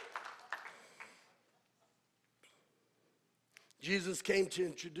 Jesus came to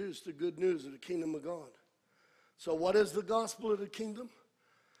introduce the good news of the kingdom of God. So what is the gospel of the kingdom?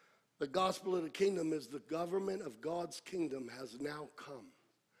 The gospel of the kingdom is the government of God's kingdom has now come,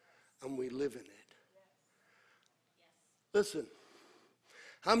 and we live in it. Listen,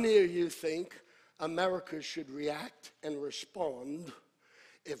 how many of you think America should react and respond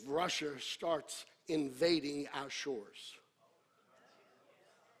if Russia starts invading our shores?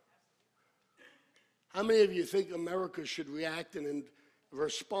 How many of you think America should react and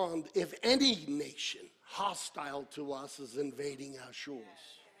respond if any nation hostile to us is invading our shores?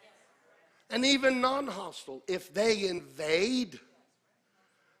 And even non-hostile, if they invade,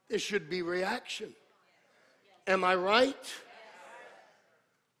 there should be reaction. Am I right?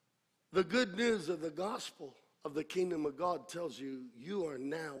 The good news of the gospel of the kingdom of God tells you you are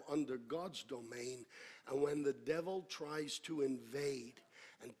now under God's domain. And when the devil tries to invade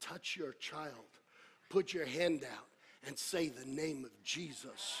and touch your child, put your hand out and say the name of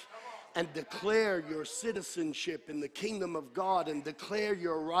Jesus. And declare your citizenship in the kingdom of God, and declare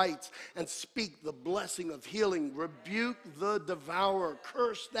your rights, and speak the blessing of healing. Rebuke the devourer,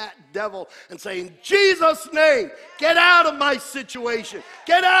 curse that devil, and say, in Jesus' name, get out of my situation,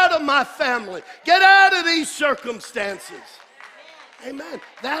 get out of my family, get out of these circumstances. Amen.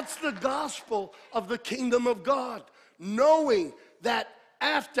 That's the gospel of the kingdom of God. Knowing that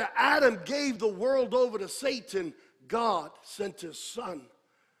after Adam gave the world over to Satan, God sent his son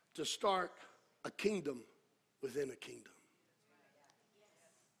to start a kingdom within a kingdom.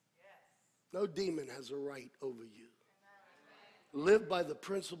 No demon has a right over you. Live by the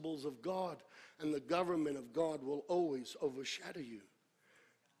principles of God, and the government of God will always overshadow you.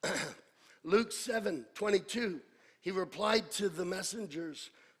 Luke 7:22, he replied to the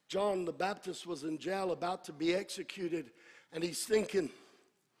messengers. John the Baptist was in jail about to be executed, and he's thinking,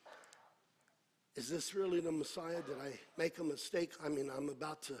 is this really the Messiah? Did I make a mistake? I mean, I'm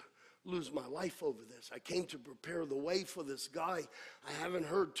about to lose my life over this. I came to prepare the way for this guy. I haven't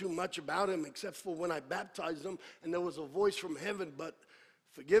heard too much about him except for when I baptized him, and there was a voice from heaven. But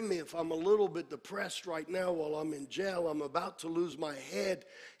forgive me if I'm a little bit depressed right now while I'm in jail. I'm about to lose my head.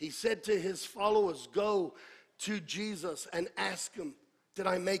 He said to his followers, go to Jesus and ask him, did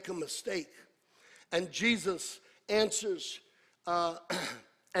I make a mistake? And Jesus answers,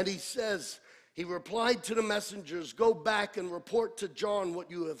 and he says, he replied to the messengers, go back and report to John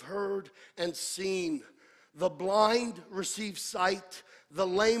what you have heard and seen. The blind receive sight, the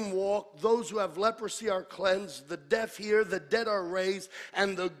lame walk, those who have leprosy are cleansed, the deaf hear, the dead are raised,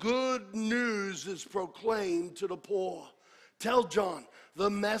 and the good news is proclaimed to the poor. Tell John, the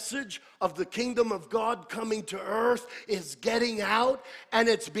message of the kingdom of God coming to earth is getting out, and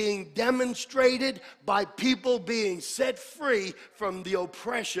it's being demonstrated by people being set free from the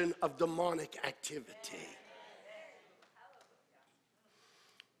oppression of demonic activity.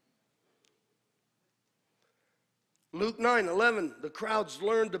 Luke 9:11, the crowds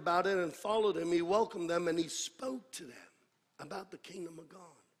learned about it and followed him. He welcomed them, and he spoke to them about the kingdom of God.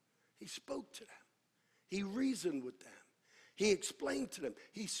 He spoke to them. He reasoned with them. He explained to them.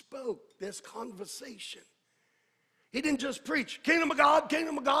 He spoke this conversation. He didn't just preach, kingdom of God,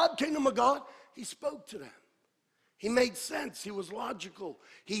 kingdom of God, kingdom of God. He spoke to them. He made sense. He was logical.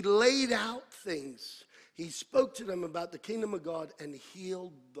 He laid out things. He spoke to them about the kingdom of God and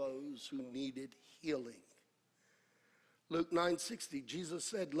healed those who needed healing. Luke 9:60, Jesus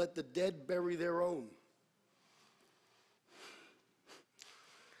said, let the dead bury their own.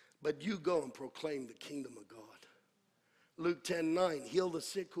 But you go and proclaim the kingdom of God. Luke 10:9, heal the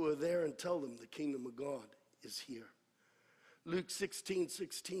sick who are there and tell them the kingdom of God is here. Luke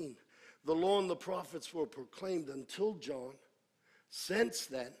 16:16, the law and the prophets were proclaimed until John. Since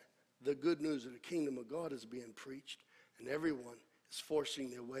then, the good news of the kingdom of God is being preached, and everyone is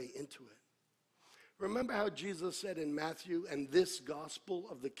forcing their way into it. Remember how Jesus said in Matthew, and this gospel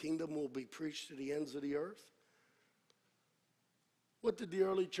of the kingdom will be preached to the ends of the earth? What did the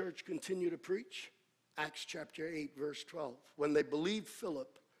early church continue to preach? Acts chapter 8, verse 12. When they believed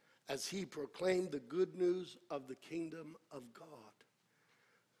Philip as he proclaimed the good news of the kingdom of God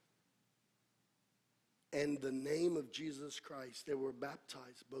and the name of Jesus Christ, they were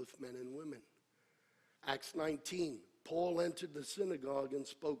baptized, both men and women. Acts 19, Paul entered the synagogue and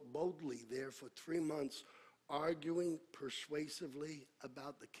spoke boldly there for 3 months, arguing persuasively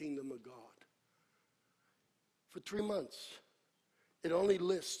about the kingdom of God. For 3 months. It only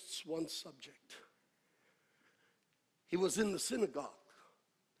lists one subject. He was in the synagogue.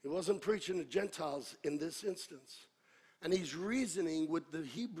 He wasn't preaching to Gentiles in this instance. And he's reasoning with the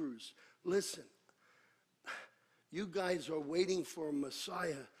Hebrews. Listen, you guys are waiting for a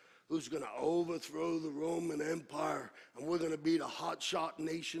Messiah who's going to overthrow the Roman Empire, and we're going to be the hotshot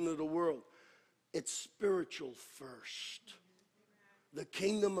nation of the world. It's spiritual first. The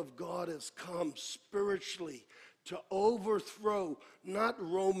kingdom of God has come spiritually to overthrow not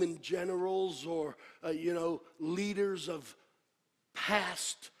Roman generals or, leaders of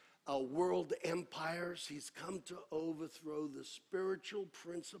past world empires. He's come to overthrow the spiritual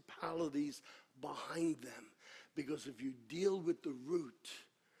principalities behind them. Because if you deal with the root,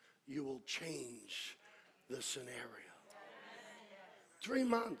 you will change the scenario. 3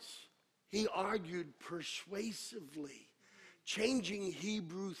 months. He argued persuasively, changing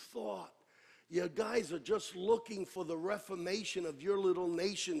Hebrew thought. You guys are just looking for the reformation of your little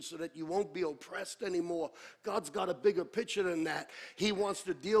nation so that you won't be oppressed anymore. God's got a bigger picture than that. He wants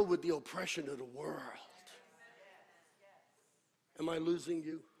to deal with the oppression of the world. Am I losing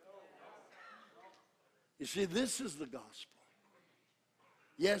you? You see, this is the gospel.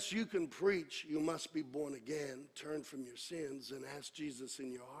 Yes, you can preach, you must be born again, turn from your sins, and ask Jesus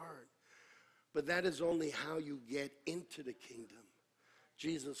in your heart. But that is only how you get into the kingdom.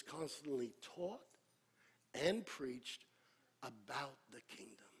 Jesus constantly taught and preached about the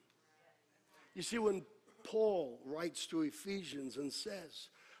kingdom. You see, when Paul writes to Ephesians and says,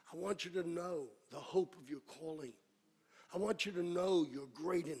 I want you to know the hope of your calling. I want you to know your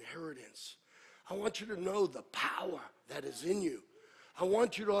great inheritance. I want you to know the power that is in you. I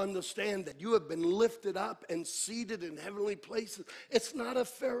want you to understand that you have been lifted up and seated in heavenly places. It's not a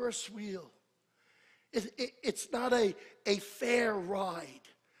Ferris wheel. It's not a fair ride.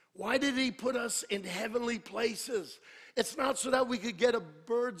 Why did he put us in heavenly places? It's not so that we could get a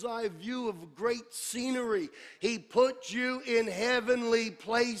bird's eye view of great scenery. He put you in heavenly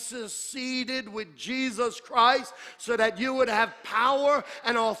places, seated with Jesus Christ, so that you would have power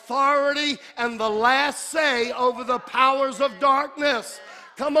and authority and the last say over the powers of darkness.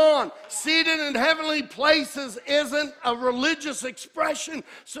 Come on, seated in heavenly places isn't a religious expression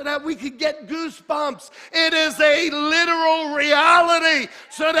so that we could get goosebumps. It is a literal reality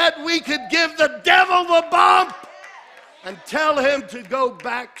so that we could give the devil the bump and tell him to go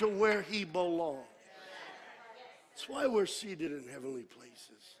back to where he belongs. That's why we're seated in heavenly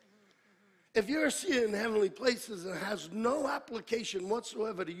places. If you're seated in heavenly places and has no application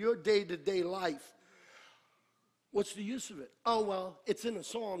whatsoever to your day-to-day life, what's the use of it? Oh, well, it's in a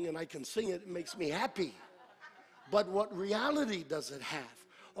song and I can sing it. It makes me happy. But what reality does it have?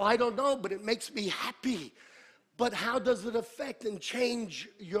 Oh, I don't know, but it makes me happy. But how does it affect and change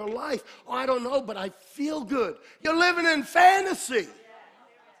your life? Oh, I don't know, but I feel good. You're living in fantasy.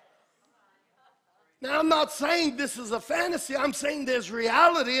 Now, I'm not saying this is a fantasy. I'm saying there's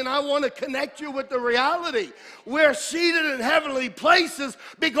reality, and I want to connect you with the reality. We're seated in heavenly places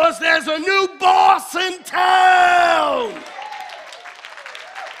because there's a new boss in town.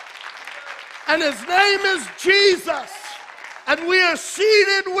 And his name is Jesus. And we are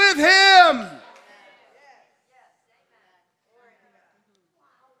seated with him.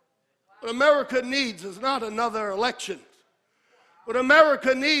 What America needs is not another election. What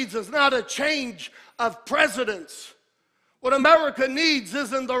America needs is not a change of presidents. What America needs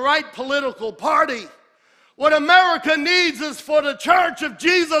isn't the right political party. What America needs is for the church of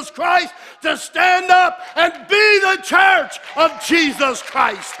Jesus Christ to stand up and be the church of Jesus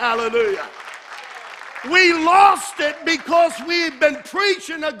Christ. Hallelujah. We lost it because we've been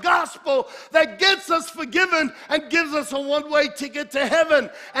preaching a gospel that gets us forgiven and gives us a one-way ticket to heaven,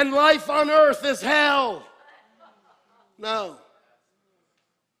 and life on earth is hell. No.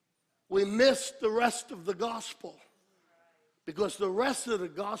 We missed the rest of the gospel because the rest of the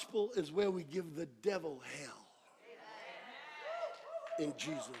gospel is where we give the devil hell. In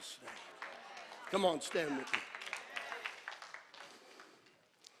Jesus' name. Come on, stand with me.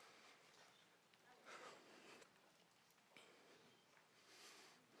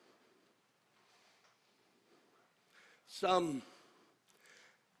 Some,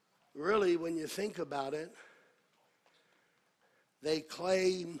 really, when you think about it, they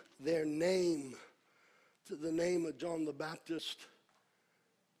claim their name to the name of John the Baptist.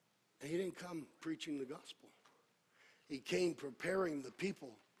 And he didn't come preaching the gospel. He came preparing the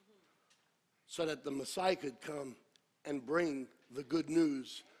people so that the Messiah could come and bring the good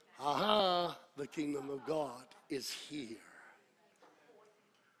news Aha, the kingdom of God is here.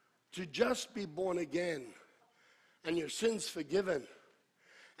 To just be born again and your sins forgiven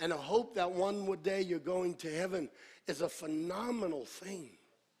and a hope that one day you're going to heaven is a phenomenal thing.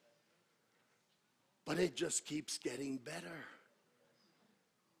 But it just keeps getting better.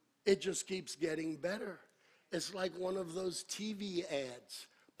 It just keeps getting better. It's like one of those TV ads.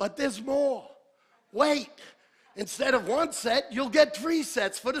 But there's more. Wait. Instead of one set, you'll get 3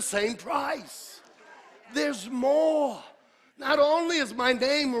 sets for the same price. There's more. Not only is my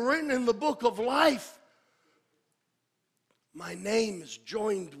name written in the book of life, my name is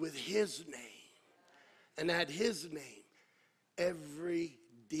joined with his name. And at his name, every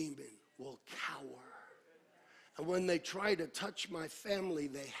demon will cower. And when they try to touch my family,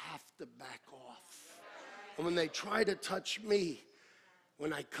 they have to back off. And when they try to touch me,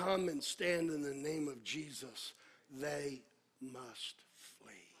 when I come and stand in the name of Jesus, they must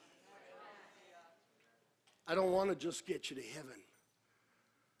flee. I don't want to just get you to heaven.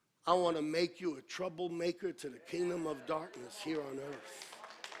 I want to make you a troublemaker to the kingdom of darkness here on earth.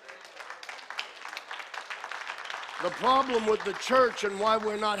 The problem with the church and why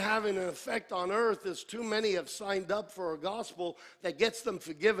we're not having an effect on earth is too many have signed up for a gospel that gets them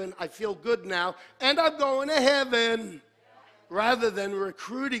forgiven. I feel good now, and I'm going to heaven. Rather than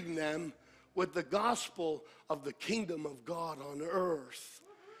recruiting them with the gospel of the kingdom of God on earth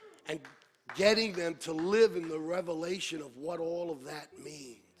and getting them to live in the revelation of what all of that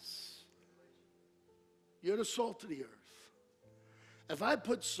means. You're the salt of the earth. If I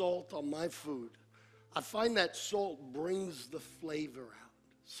put salt on my food, I find that salt brings the flavor out.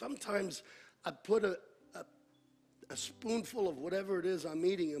 Sometimes I put a spoonful of whatever it is I'm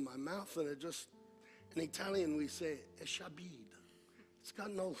eating in my mouth, and it just, in Italian we say, è shabida. It's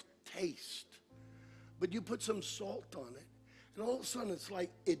got no taste. But you put some salt on it, and all of a sudden it's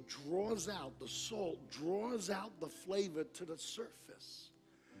like it draws out, the salt draws out the flavor to the surface.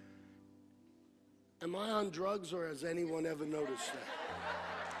 Am I on drugs, or has anyone ever noticed that?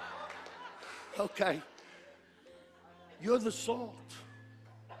 Okay. You're the salt.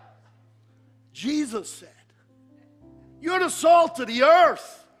 Jesus said, you're the salt of the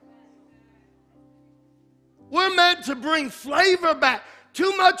earth. We're meant to bring flavor back.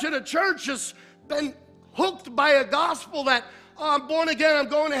 Too much of the church has been hooked by a gospel that, oh, I'm born again, I'm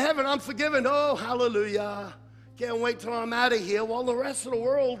going to heaven, I'm forgiven. Oh, hallelujah. Can't wait till I'm out of here. While the rest of the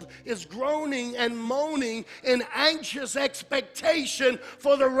world is groaning and moaning in anxious expectation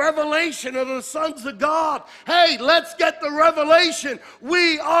for the revelation of the sons of God. Hey, let's get the revelation.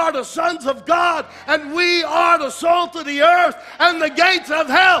 We are the sons of God, and we are the salt of the earth, and the gates of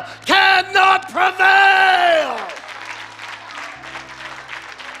hell cannot prevail.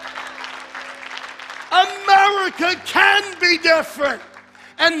 America can be different,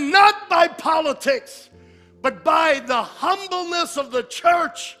 and not by politics, but by the humbleness of the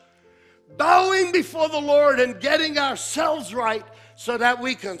church, bowing before the Lord and getting ourselves right so that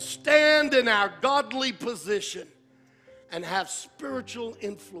we can stand in our godly position and have spiritual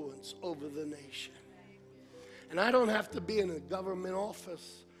influence over the nation. And I don't have to be in a government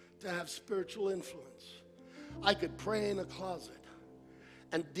office to have spiritual influence. I could pray in a closet,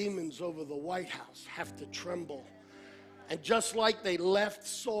 and demons over the White House have to tremble. And just like they left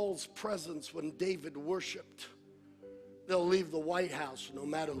Saul's presence when David worshiped, they'll leave the White House no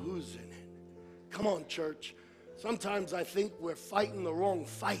matter who's in it. Come on, church. Sometimes I think we're fighting the wrong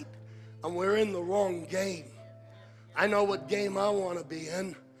fight, and we're in the wrong game. I know what game I want to be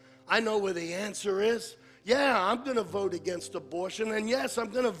in. I know where the answer is. Yeah, I'm going to vote against abortion, and yes,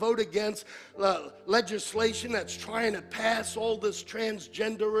 I'm going to vote against legislation that's trying to pass all this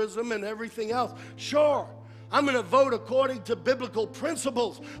transgenderism and everything else. Sure, I'm going to vote according to biblical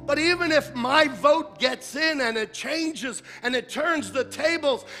principles, but even if my vote gets in and it changes and it turns the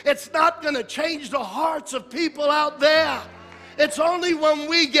tables, it's not going to change the hearts of people out there. It's only when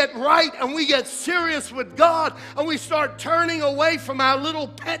we get right and we get serious with God and we start turning away from our little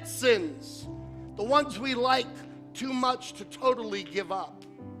pet sins, the ones we like too much to totally give up.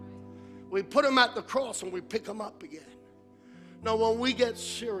 We put them at the cross and we pick them up again. Now, when we get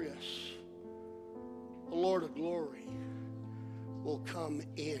serious, the Lord of glory will come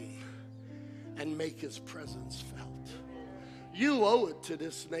in and make his presence felt. You owe it to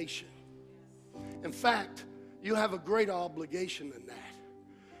this nation. In fact, you have a great obligation in that.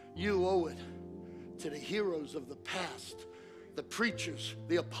 You owe it to the heroes of the past, the preachers,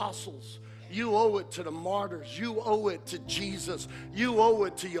 the apostles. You owe it to the martyrs. You owe it to Jesus. You owe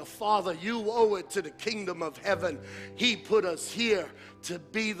it to your Father. You owe it to the kingdom of heaven. He put us here to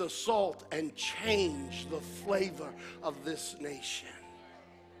be the salt and change the flavor of this nation.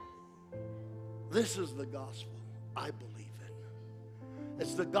 This is the gospel I believe in.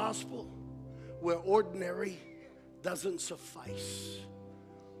 It's the gospel where ordinary doesn't suffice.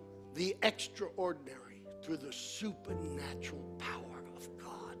 The extraordinary through the supernatural power of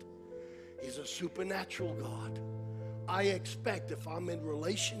God. He's a supernatural God. I expect if I'm in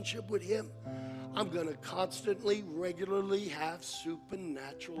relationship with him, I'm going to constantly, regularly have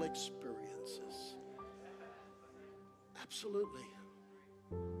supernatural experiences. Absolutely.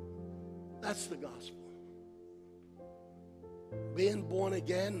 That's the gospel. Being born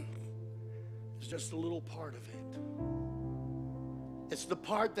again is just a little part of it. It's the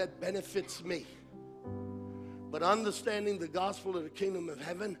part that benefits me. But understanding the gospel of the kingdom of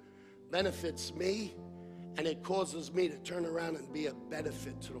heaven benefits me, and it causes me to turn around and be a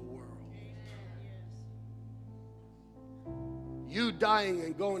benefit to the world. You dying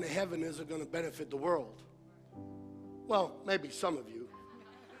and going to heaven isn't going to benefit the world. Well, maybe some of you.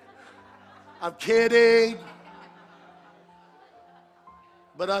 I'm kidding.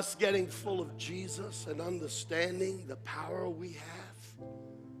 But us getting full of Jesus and understanding the power we have,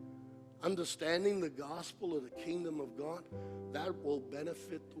 understanding the gospel of the kingdom of God, that will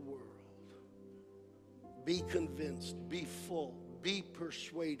benefit the world. Be convinced, be full, be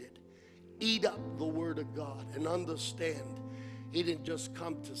persuaded. Eat up the word of God and understand he didn't just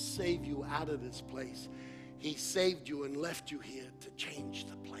come to save you out of this place. He saved you and left you here to change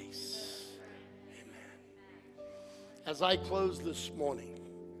the place. Amen. As I close this morning,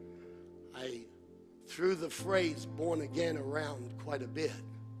 I threw the phrase born again around quite a bit.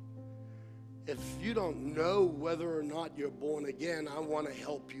 If you don't know whether or not you're born again, I want to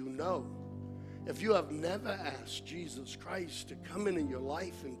help you know. If you have never asked Jesus Christ to come in your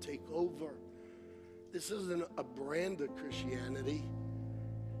life and take over, this isn't a brand of Christianity.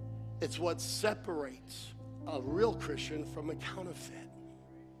 It's what separates a real Christian from a counterfeit.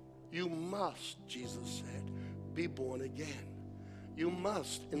 You must, Jesus said, be born again. You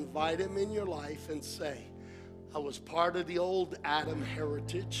must invite him in your life and say, I was part of the old Adam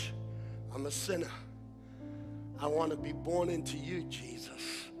heritage. I'm a sinner. I want to be born into you,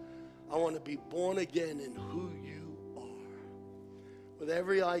 Jesus. I want to be born again in who you are. With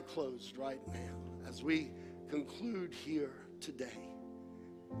every eye closed right now, as we conclude here today,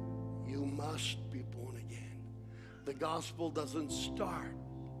 you must be born again. The gospel doesn't start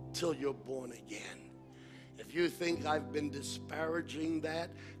till you're born again. If you think I've been disparaging that,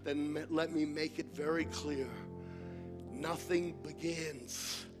 then let me make it very clear. Nothing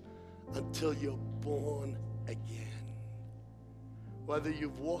begins until you're born again. Whether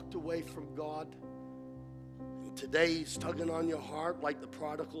you've walked away from God, and today he's tugging on your heart like the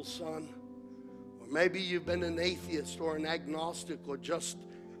prodigal son, or maybe you've been an atheist or an agnostic or just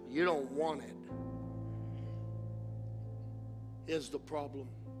you don't want it. Here's the problem.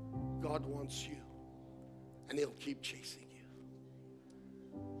 God wants you, and he'll keep chasing you.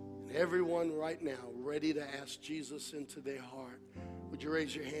 And everyone right now ready to ask Jesus into their heart, would you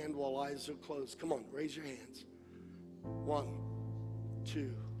raise your hand while eyes are closed? Come on, raise your hands. 1,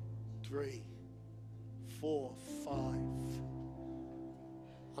 2, 3, 4, 5.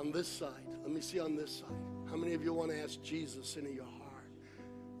 On this side, let me see on this side. How many of you want to ask Jesus into your heart?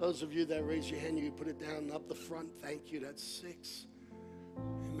 Those of you that raise your hand, you can put it down up the front. Thank you. That's 6.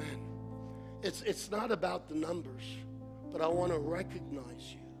 Amen. It's not about the numbers, but I want to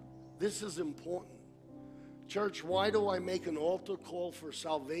recognize you. This is important. Church, why do I make an altar call for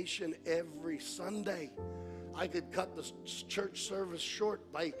salvation every Sunday? I could cut the church service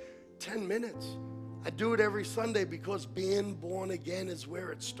short by 10 minutes. I do it every Sunday because being born again is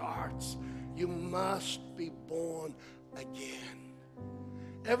where it starts. You must be born again.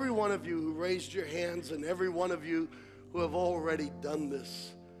 Every one of you who raised your hands and every one of you who have already done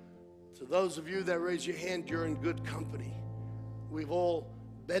this, to those of you that raise your hand, you're in good company. We've all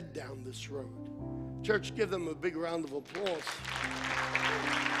bed down this road. Church, give them a big round of applause.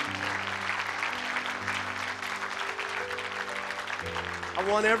 I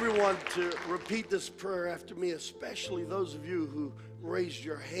want everyone to repeat this prayer after me, especially those of you who raised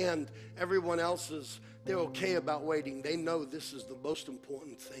your hand. Everyone else they're okay about waiting. They know this is the most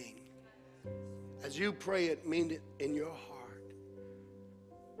important thing. As you pray it, mean it in your heart,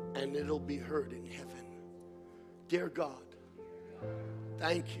 and it'll be heard in heaven. Dear God,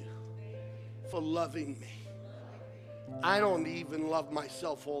 thank you for loving me. I don't even love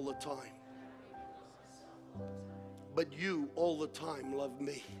myself all the time, but you all the time love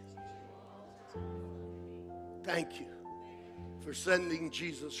me. Thank you for sending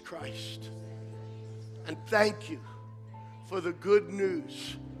Jesus Christ. And thank you for the good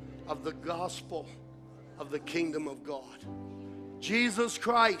news of the gospel of the kingdom of God. Jesus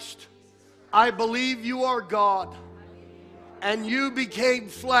Christ I believe you are God, and you became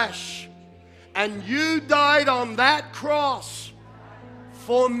flesh, and you died on that cross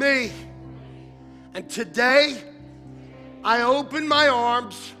for me. And today, I open my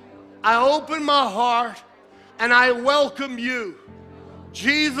arms, I open my heart, and I welcome you,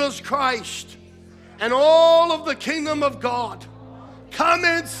 Jesus Christ, and all of the kingdom of God. Come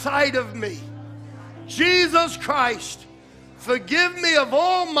inside of me. Jesus Christ, forgive me of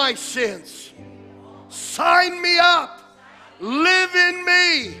all my sins. Sign me up. Live in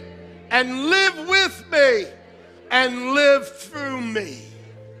me and live with me and live through me.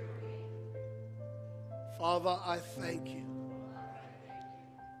 Father, I thank you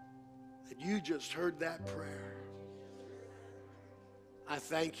that you just heard that prayer. I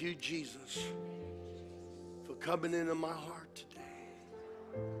thank you, Jesus, for coming into my heart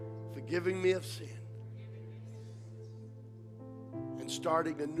today, forgiving me of sin, and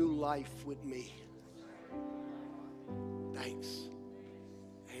starting a new life with me. Thanks.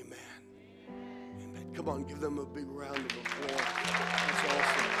 Amen. Amen. Come on, give them a big round of applause. That's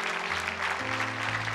awesome.